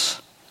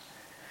 Jesus.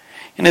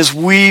 And as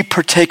we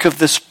partake of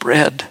this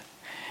bread,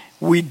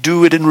 we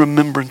do it in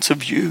remembrance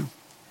of you.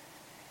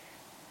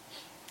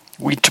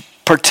 We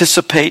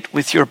participate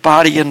with your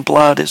body and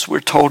blood, as we're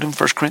told in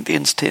 1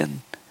 Corinthians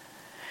 10.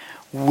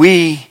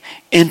 We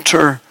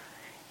enter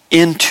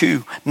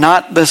into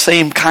not the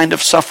same kind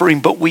of suffering,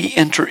 but we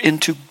enter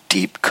into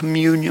deep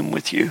communion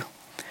with you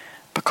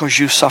because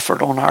you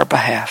suffered on our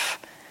behalf.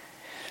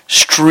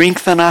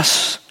 Strengthen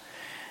us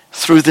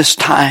through this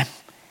time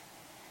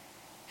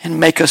and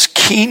make us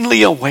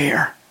keenly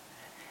aware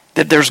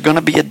that there's going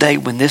to be a day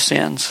when this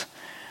ends,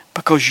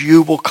 because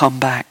you will come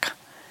back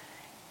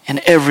and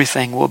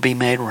everything will be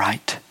made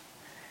right.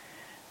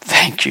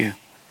 Thank you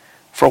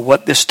for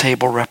what this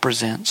table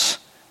represents.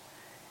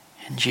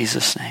 In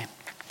Jesus' name,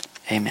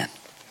 amen.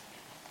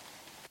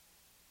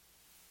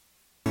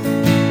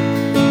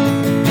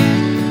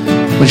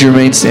 Would you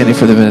remain standing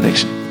for the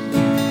benediction?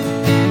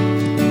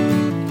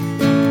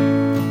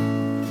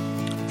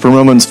 From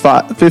Romans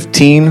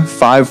 15,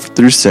 5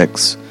 through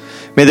 6.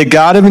 May the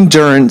God of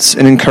endurance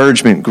and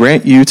encouragement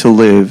grant you to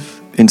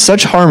live in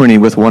such harmony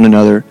with one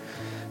another,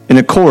 in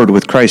accord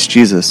with Christ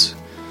Jesus,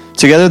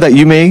 together that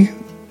you may,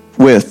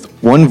 with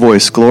one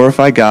voice,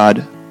 glorify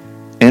God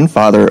and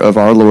Father of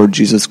our Lord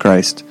Jesus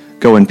Christ.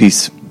 Go in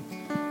peace.